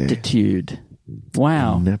 Ineptitude.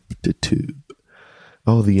 Wow. Ineptitude.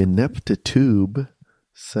 Oh, the ineptitude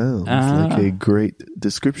sounds like a great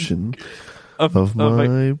description of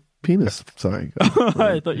my penis. Sorry.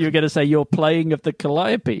 I thought you were going to say your playing of the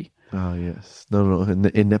calliope. Oh, yes. No,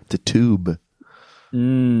 ineptitude.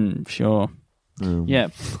 Sure. Yeah.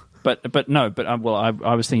 But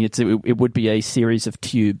I was thinking it would be a series of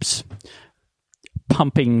tubes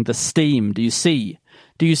pumping the steam. Do you see?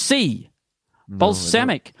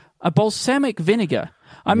 Balsamic. A balsamic vinegar.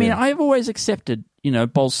 I mean, I've always accepted,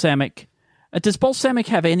 balsamic. Does balsamic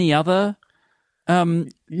have any other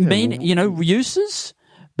uses?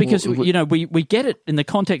 Because we get it in the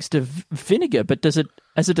context of vinegar, but does it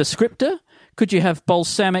as a descriptor? Could you have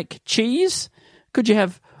balsamic cheese? Could you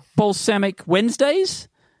have balsamic Wednesdays?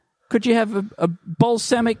 Could you have a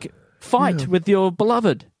balsamic fight with your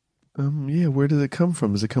beloved? Where does it come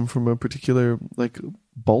from? Does it come from a particular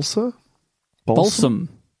balsa? Balsam.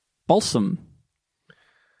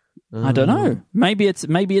 I don't know. Maybe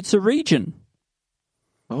it's a region.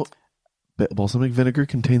 Oh, balsamic vinegar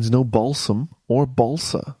contains no balsam or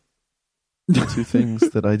balsa. Two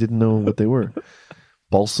things that I didn't know what they were.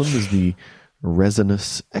 Balsam is the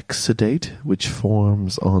resinous exudate which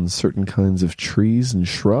forms on certain kinds of trees and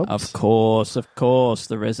shrubs. Of course,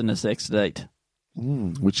 the resinous exudate.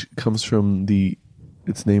 Which comes from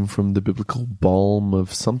it's named from the biblical balm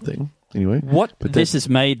of something. Anyway, what this has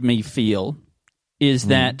made me feel is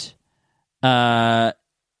that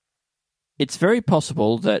it's very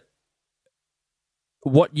possible that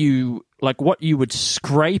what you would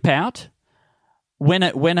scrape out when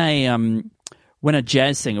a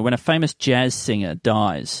famous jazz singer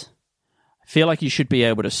dies, I feel like you should be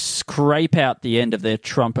able to scrape out the end of their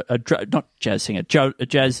trumpet. Not jazz singer, a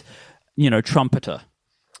jazz, trumpeter.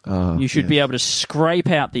 You should be able to scrape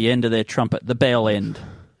out the end of their trumpet, the bell end,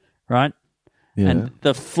 right? Yeah. And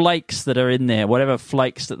the flakes that are in there, whatever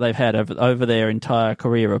flakes that they've had over their entire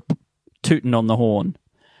career of tooting on the horn,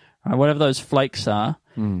 right? Whatever those flakes are,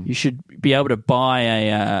 you should be able to buy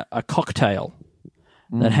a cocktail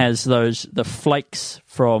that has the flakes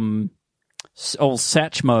from old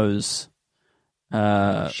Satchmo's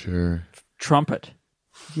trumpet.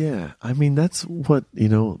 Yeah, I mean that's what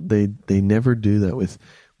they never do that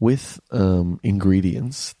with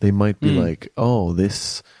ingredients. They might be like, oh,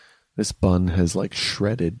 this bun has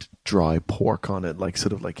shredded dry pork on it,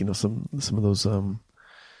 some of those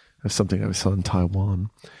something I saw in Taiwan.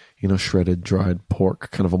 Shredded dried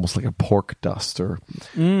pork, kind of almost like a pork dust, or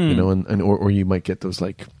or you might get those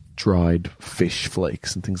dried fish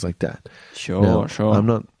flakes and things like that. Sure. I'm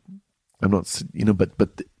not,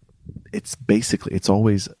 but it's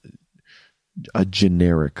always a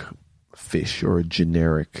generic fish or a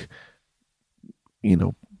generic,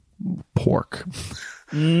 pork,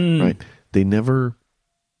 right? They never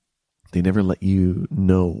let you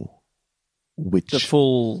know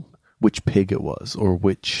which pig it was, or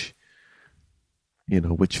which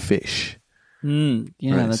fish. Right?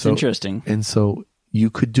 That's interesting. And so you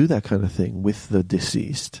could do that kind of thing with the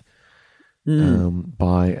deceased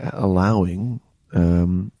by allowing,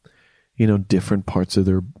 different parts of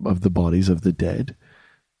the bodies of the dead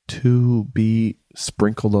to be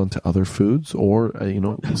sprinkled onto other foods, or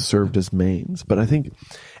served as mains. But I think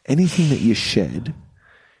anything that you shed,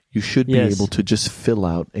 you should be able to just fill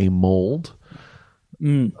out a mold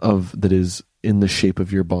that is in the shape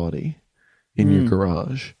of your body in your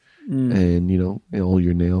garage, and all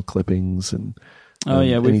your nail clippings and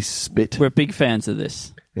any spit. We're big fans of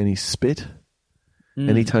this. Any spit.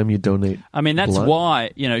 Anytime you donate, I mean that's blood.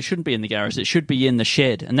 why it shouldn't be in the garage. It should be in the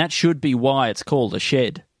shed, and that should be why it's called a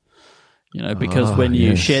shed. Because when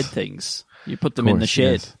you shed things, you put them in the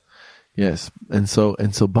shed. Yes, and so,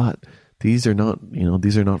 but these are not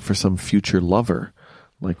for some future lover.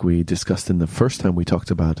 Like we discussed in the first time we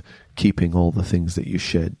talked about keeping all the things that you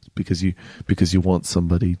shed because you want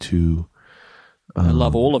somebody to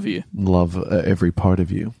love all of you, love every part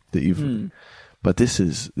of you that you've. But this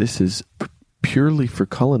is purely for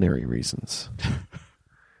culinary reasons.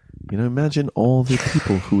 Imagine all the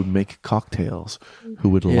people who would make cocktails, who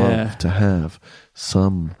would love to have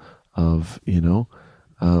some of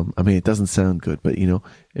I mean, it doesn't sound good, but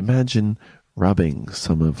imagine rubbing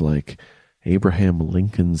some of Abraham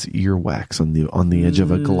Lincoln's earwax on the edge of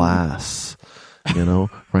a glass,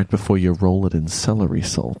 right before you roll it in celery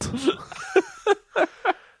salt.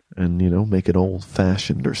 And, make it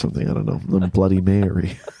old-fashioned or something. I don't know. Bloody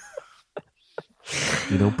Mary.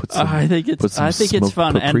 Put some, I think it's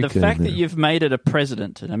fun. And the fact that you've you've made it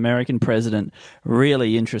an American president,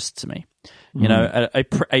 really interests me.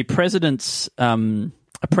 A president's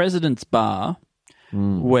bar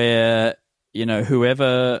where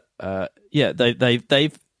whoever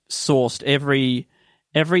they've sourced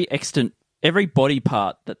every body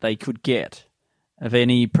part that they could get of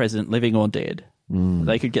any president, living or dead.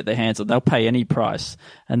 They could get their hands on. They'll pay any price,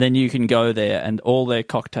 and then you can go there, and all their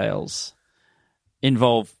cocktails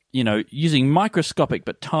involve using microscopic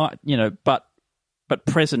but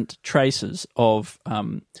present traces of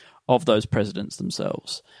those presidents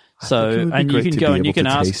themselves. So, and you can go and you can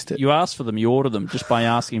ask. You ask for them. You order them just by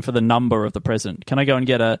asking for the number of the president. Can I go and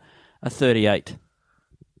get a 38?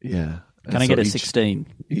 Yeah. Can I get a 16?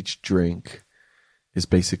 Each drink is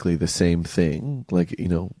basically the same thing,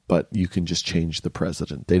 but you can just change the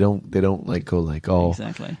president. They don't go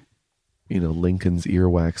exactly. Lincoln's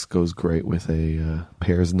earwax goes great with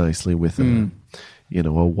pairs nicely with a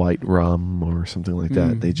white rum or something like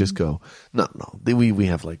that. They just go, no. We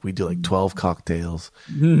have we do 12 cocktails.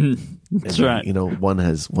 That's right. One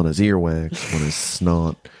has earwax, one has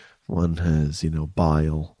snot, one has,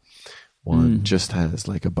 bile. One just has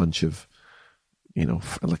a bunch of,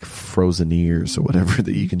 frozen ears or whatever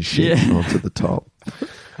that you can shake onto the top.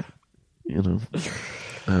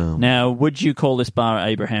 Now, would you call this bar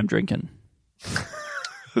Abraham Drinkin'?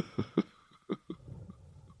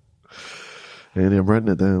 And I'm writing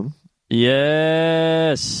it down.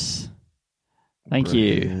 Yes. Thank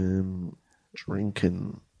you.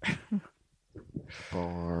 Drinking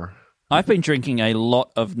bar. I've been drinking a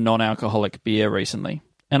lot of non-alcoholic beer recently.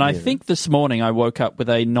 And I think this morning I woke up with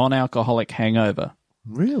a non-alcoholic hangover.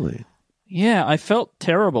 Really? Yeah, I felt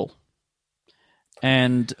terrible.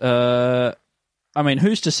 And,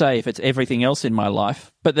 who's to say if it's everything else in my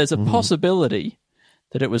life? But there's a possibility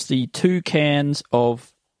that it was the 2 cans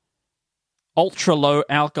of ultra-low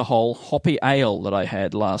alcohol hoppy ale that I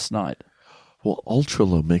had last night. Well,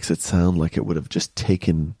 ultra-low makes it sound like it would have just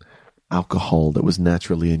taken alcohol that was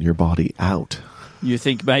naturally in your body out. You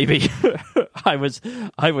think maybe I was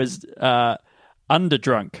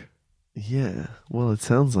underdrunk? Yeah. Well, it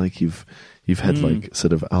sounds like you've had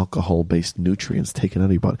sort of alcohol-based nutrients taken out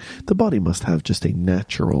of your body. The body must have just a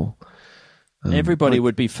natural. Everybody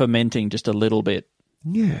would be fermenting just a little bit.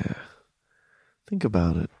 Yeah. Think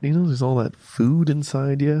about it. There's all that food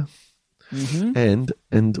inside you. Mm-hmm.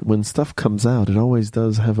 And when stuff comes out, it always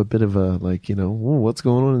does have a bit of a what's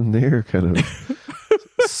going on in there kind of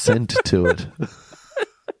scent to it.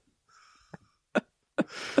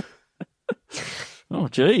 Oh,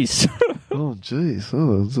 jeez. Oh,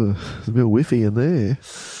 it's a bit whiffy in there.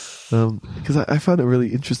 Because I found it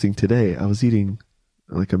really interesting today. I was eating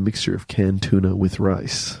a mixture of canned tuna with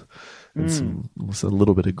rice and a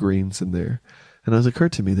little bit of greens in there. And it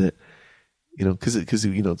occurred to me that, because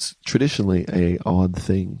it's traditionally a odd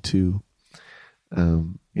thing to,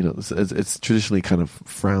 it's traditionally kind of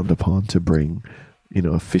frowned upon to bring,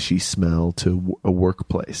 a fishy smell to a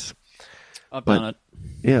workplace. I've done it.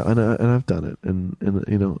 Yeah, and I've done it, and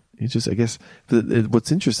you just, I guess,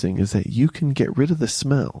 what's interesting is that you can get rid of the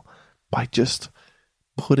smell by just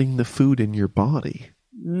putting the food in your body.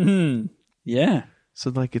 Mm-hmm. Yeah.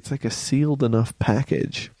 So it's like a sealed enough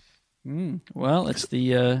package. Well, it's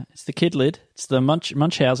the kid lid. It's the munch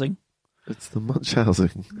housing. It's the munch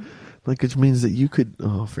housing. Which means that you could.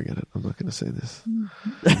 Oh, forget it. I'm not going to say this.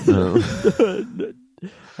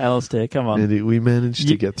 Alistair, come on. And we managed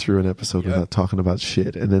to get through an episode without talking about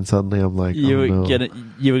shit, and then suddenly I'm like, you were going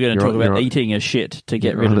to talk about eating a shit to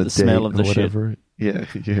get rid of the smell of the shit. Yeah,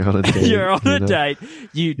 you're on a date. You're on a date.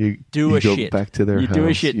 You do a go shit. Back to their house. Do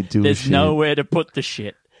a shit. You do There's a shit. nowhere to put the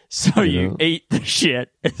shit, so you eat the shit.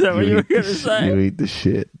 Is that what you were going to say? You eat the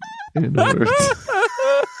shit in order to...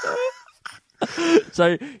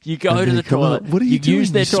 So you go to the toilet. What are you doing?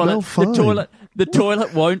 Use their you toilet. Smell fine. The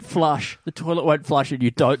toilet won't flush. The toilet won't flush, and you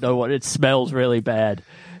don't know what. It smells really bad.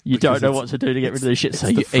 You don't know what to do to get rid of the shit, so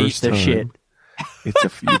you eat the shit.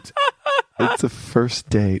 It's a first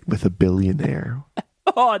date with a billionaire.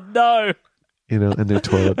 Oh no! And their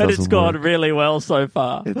toilet doesn't and it's gone work. really well so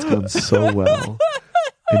far. It's gone so well,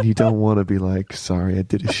 and you don't want to be like, "Sorry, I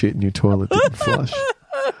did a shit and your toilet didn't flush."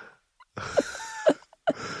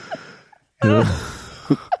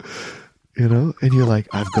 And you're like,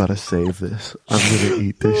 I've got to save this. I'm going to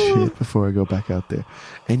eat this shit before I go back out there.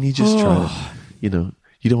 And you just try to, you don't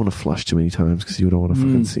want to flush too many times because you don't want to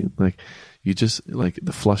fucking see it. You just,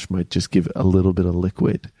 the flush might just give a little bit of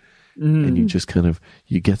liquid. And you just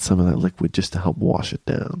you get some of that liquid just to help wash it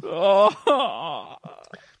down.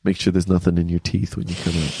 Make sure there's nothing in your teeth when you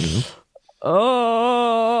come out,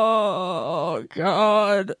 Oh,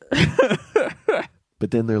 God. But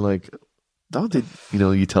then they're like, oh,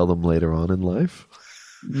 you tell them later on in life.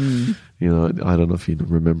 You know, I don't know if you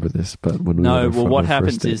remember this, but when we No, went well, on what our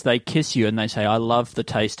happens first date- is they kiss you and they say, I love the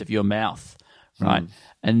taste of your mouth, right?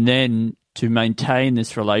 And then to maintain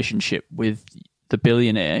this relationship with the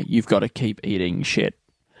billionaire, you've got to keep eating shit.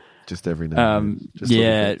 just every now and then. Just little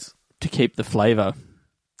Yeah, bits. to keep the flavor.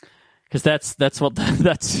 Because that's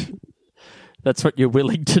what you're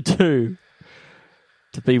willing to do.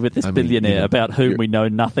 To be with this I mean, billionaire you know, about whom you're- we know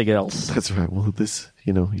nothing else. That's right. Well,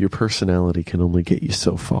 your personality can only get you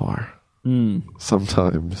so far.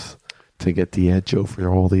 Sometimes to get the edge over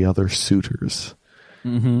all the other suitors,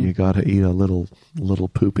 you got to eat a little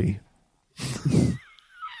poopy.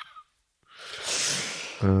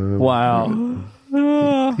 Wow.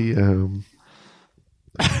 The,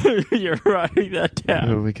 You're writing that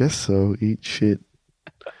down. I guess so. Eat shit.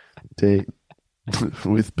 Date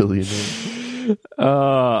with billionaires.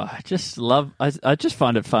 I just love. I just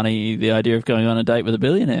find it funny the idea of going on a date with a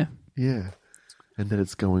billionaire. Yeah, and that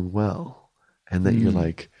it's going well, and that you're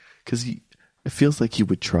like, because it feels like you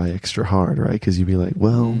would try extra hard, right? Because you'd be like,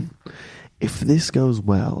 well, if this goes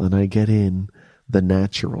well and I get in the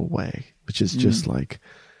natural way, which is just like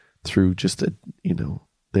through just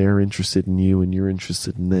they're interested in you and you're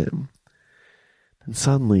interested in them, then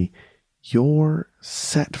suddenly you're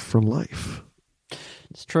set for life.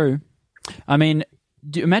 It's true. I mean,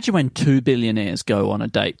 imagine when two billionaires go on a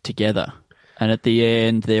date together, and at the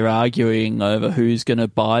end they're arguing over who's going to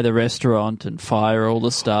buy the restaurant and fire all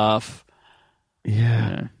the staff. Yeah.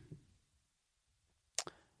 You know.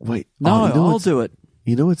 Wait. No, you know I'll what's- do it.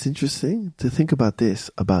 You know what's interesting? To think about this,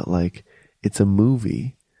 about like, it's a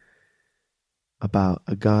movie about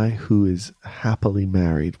a guy who is happily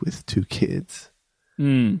married with 2 kids.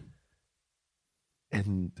 And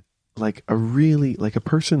like a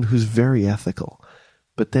person who's very ethical,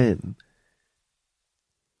 but then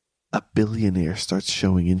a billionaire starts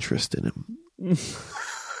showing interest in him.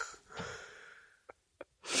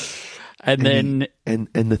 And then, and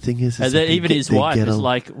the thing is and that then they even get- his they wife get is a-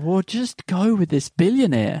 like, well, just go with this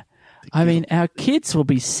billionaire. I mean, our kids will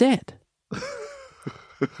be set.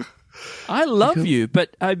 I love you,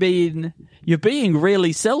 but I mean, you're being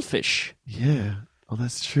really selfish. Yeah. Oh,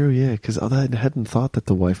 that's true. Yeah, because I hadn't thought that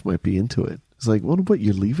the wife might be into it. It's like, what?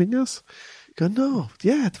 You're leaving us? Go, no.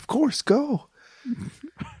 Yeah, of course, go.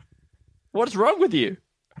 What's wrong with you?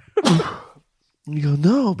 You go,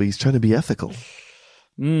 no, but he's trying to be ethical.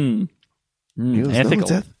 He goes, ethical.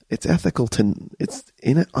 No, it's ethical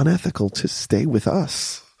unethical to stay with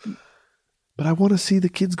us. But I want to see the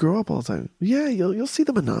kids grow up all the time. Yeah, you'll see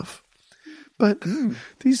them enough. But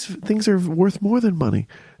these things are worth more than money.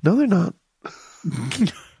 No, they're not.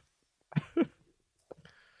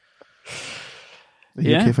 Are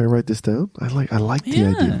you Yeah. okay if I write this down? I like the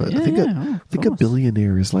idea of it. I think a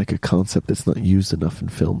billionaire is like a concept that's not used enough in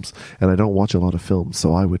films, and I don't watch a lot of films,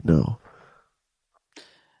 so I would know.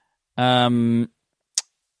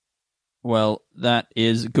 Well, that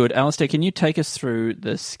is good. Alistair, can you take us through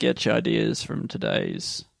the sketch ideas from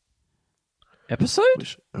today's episode?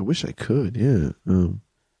 I wish I could. Yeah.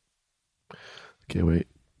 Okay, wait.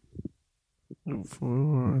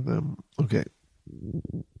 For them. Okay.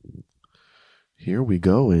 Here we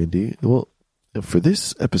go, Andy. Well, for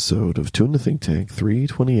this episode of Two in the Think Tank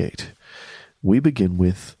 328, we begin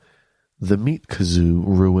with the Meat Kazoo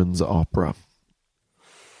Ruins Opera.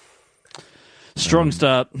 Strong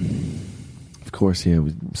start. Of course, yeah.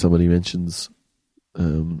 Somebody mentions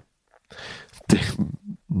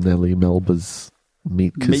Nellie Melba's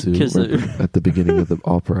Meat Kazoo, Kazoo. at the beginning of the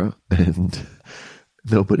opera, and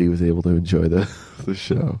nobody was able to enjoy the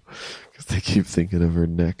show because they keep thinking of her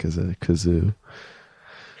neck as a kazoo,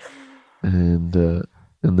 and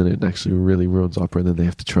then it actually really ruins opera, and then they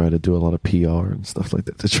have to try to do a lot of PR and stuff like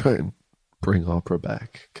that to try and bring opera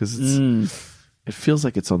back because it feels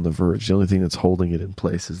like it's on the verge. The only thing that's holding it in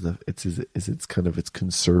place is its kind of its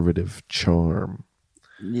conservative charm.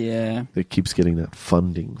 Yeah. It keeps getting that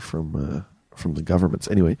funding from the governments.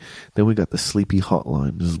 Anyway, then we got the sleepy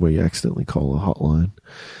hotline. This is where you accidentally call a hotline,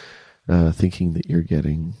 thinking that you're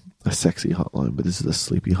getting a sexy hotline, but this is a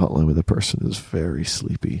sleepy hotline where the person is very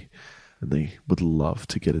sleepy and they would love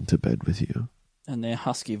to get into bed with you. And their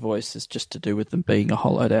husky voice is just to do with them being a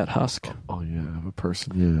hollowed out husk. Oh yeah, of a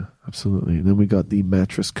person. Yeah, absolutely. And then we got the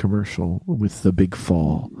mattress commercial with the big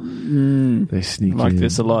fall. They sneak Like in.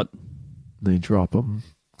 this a lot. They drop them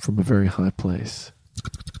from a very high place.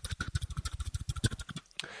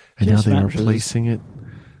 And Yes, now they mattresses. are placing it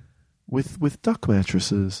with duck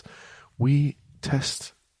mattresses. We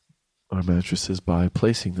test our mattresses by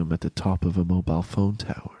placing them at the top of a mobile phone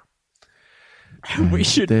tower. We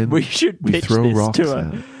should then pitch throw this rocks to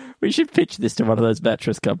at a it. We should pitch this to one of those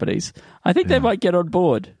mattress companies. I think they might get on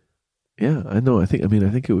board. Yeah, I know. I think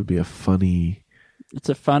it would be a funny. It's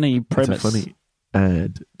a funny premise. It's a funny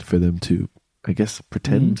ad for them to, I guess,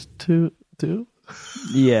 pretend to do.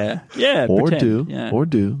 Yeah. Or pretend. do. Yeah. Or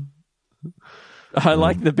do. I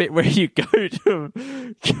like the bit where you go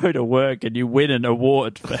to work and you win an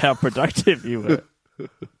award for how productive you were.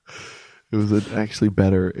 It was actually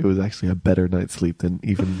a better night's sleep than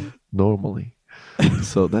even normally.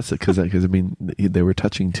 So that's it, because I mean they were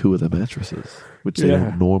touching two of the mattresses, which they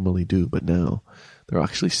don't normally do, but now they're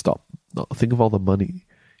actually stopped. Think of all the money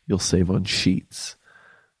you'll save on sheets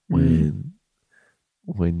when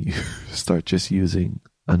you start just using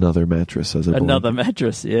another mattress as another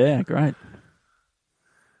mattress. Yeah, great.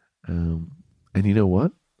 And you know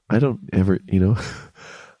what? I don't ever,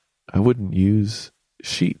 I wouldn't use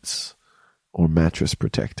sheets or mattress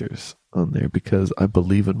protectors on there because I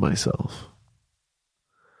believe in myself.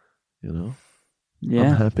 Yeah.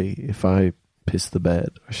 I'm happy if I piss the bed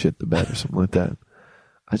or shit the bed or something like that.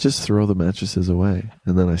 I just throw the mattresses away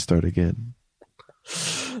and then I start again.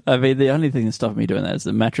 I mean, the only thing that's stopping me doing that is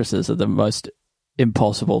the mattresses are the most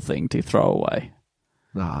impossible thing to throw away.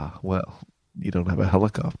 Ah, well, you don't have a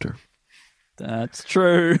helicopter. That's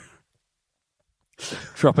true.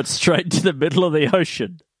 Drop it straight into the middle of the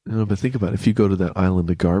ocean. But think about it. If you go to that island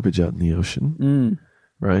of garbage out in the ocean,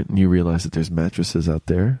 right, and you realize that there's mattresses out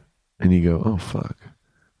there, and you go, oh, fuck.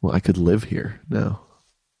 Well, I could live here now.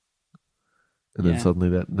 And then suddenly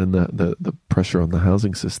the pressure on the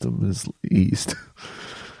housing system is eased.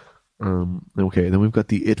 Okay, then we've got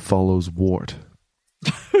the It Follows wart.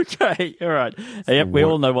 Okay, all right. Yep, we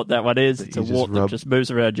all know what that one is. It's a wart that just moves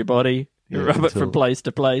around your body. You rub it from place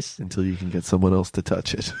to place. Until you can get someone else to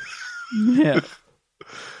touch it. Yeah.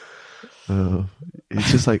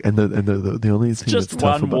 It's just like, and the only thing just that's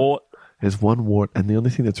tough one wart. Is one wart, and the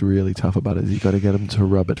only thing that's really tough about it is you got to get them to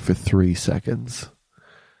rub it for 3 seconds.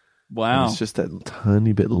 Wow. And it's just that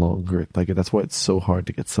tiny bit longer. Like that's why it's so hard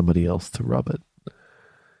to get somebody else to rub it,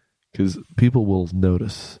 because people will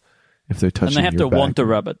notice if they're touching. And they have to want to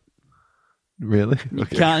rub it. Really? You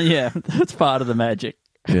can't. Yeah, that's part of the magic.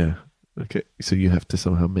 Yeah. Okay. So you have to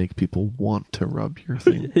somehow make people want to rub your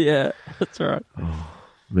thing. Yeah, that's right. Oh,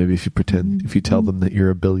 maybe if you tell them that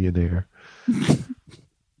you're a billionaire.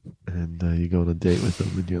 And you go on a date with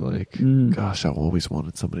them and you're like, gosh, I've always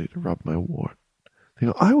wanted somebody to rub my wart. They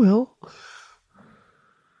go, I will.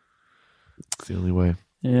 It's the only way.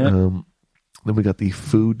 Yeah. Then we got the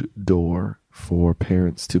food door for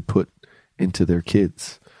parents to put into their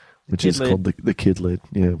kids, which is called the kid lid.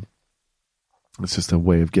 Yeah. It's just a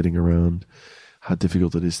way of getting around how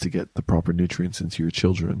difficult it is to get the proper nutrients into your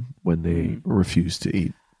children when they refuse to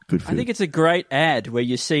eat good food. I think it's a great ad where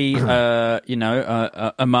you see, a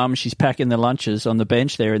mum, she's packing the lunches on the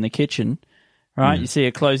bench there in the kitchen, right? You see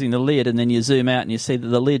her closing the lid, and then you zoom out and you see that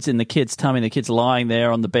the lid's in the kid's tummy. The kid's lying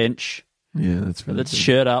there on the bench. Yeah, that's really That's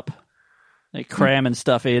shirt up. They're cramming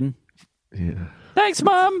stuff in. Yeah. Thanks,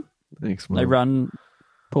 Mum. Thanks, Mum. They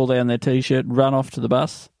pull down their T-shirt, run off to the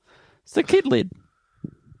bus. It's the kid lid.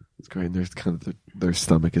 It's great. And there's kind of their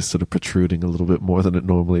stomach is sort of protruding a little bit more than it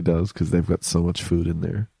normally does because they've got so much food in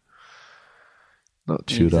there. Not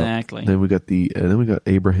chewed up. Exactly. Then we got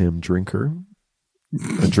Abraham Drinker.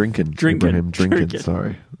 Drinkin'. Abraham Drinkin'.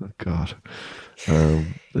 Sorry. Oh, God.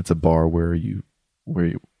 It's a bar where you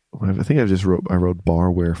I think I wrote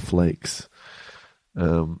barware flakes.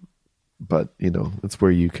 But it's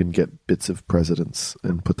where you can get bits of presidents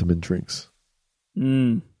and put them in drinks.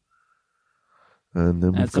 Mm. And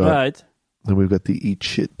then That's right. Then we've got the Eat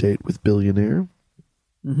Shit Date with Billionaire.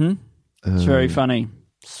 Mm-hmm. It's very funny.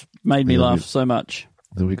 It's made me laugh so much.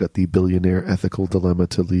 Then we got the Billionaire Ethical Dilemma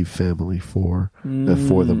to Leave Family for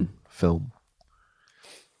them film.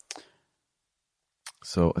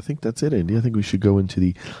 So I think that's it, Andy. I think we should go into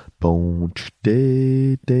the Bonch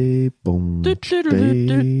Day, Bonch Day,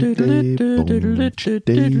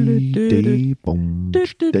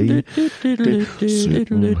 Bonch Day,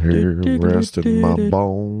 sitting here resting my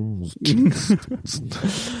bones.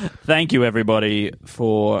 Thank you, everybody,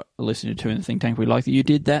 for listening to the Think Tank. We like that you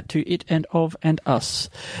did that to It and Of and Us.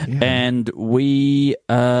 Yeah. And we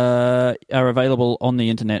are available on the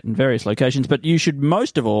internet in various locations, but you should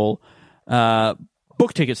most of all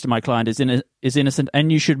book tickets to My Client is Innocent,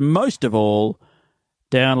 and you should most of all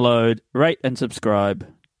download, rate, and subscribe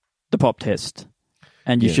the Pop Test.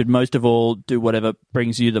 And you should most of all do whatever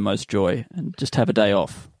brings you the most joy and just have a day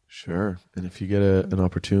off. Sure. And if you get an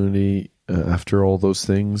opportunity after all those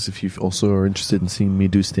things, if you also are interested in seeing me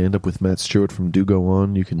do stand-up with Matt Stewart from Do Go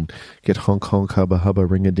On, you can get Honk Honk Hubba Hubba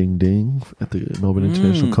Ring a Ding Ding at the Melbourne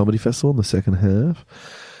International Comedy Festival in the second half.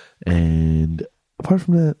 And apart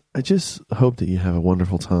from that, I just hope that you have a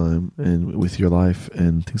wonderful time and with your life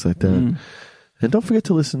and things like that. And don't forget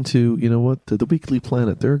to listen to, you know what, the Weekly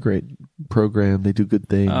Planet. They're a great program. They do good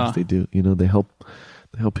things. They do, you know, they help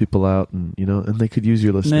people out, and you know, and they could use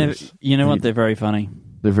your listeners. You know what? They're very funny.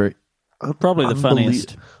 They're very probably the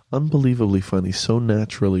funniest. Unbelievably funny. So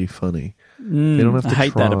naturally funny. They don't have to I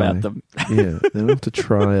hate try. that about them. Yeah, they don't have to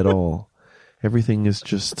try at all. Everything is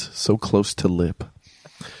just so close to lip.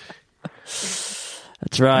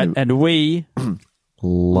 That's right. And we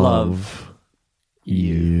love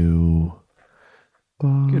you.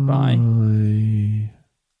 Bye. Goodbye.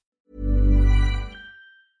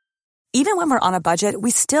 Even when we're on a budget,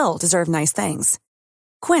 we still deserve nice things.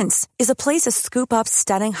 Quince is a place to scoop up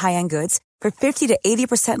stunning high-end goods for 50 to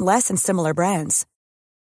 80% less than similar brands.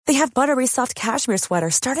 They have buttery soft cashmere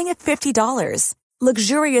sweaters starting at $50,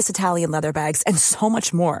 luxurious Italian leather bags, and so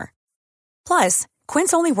much more. Plus,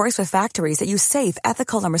 Quince only works with factories that use safe,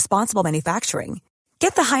 ethical, and responsible manufacturing.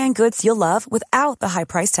 Get the high-end goods you'll love without the high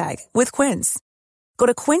price tag with Quince. Go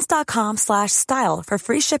to quince.com/style for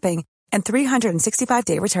free shipping and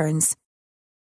 365-day returns.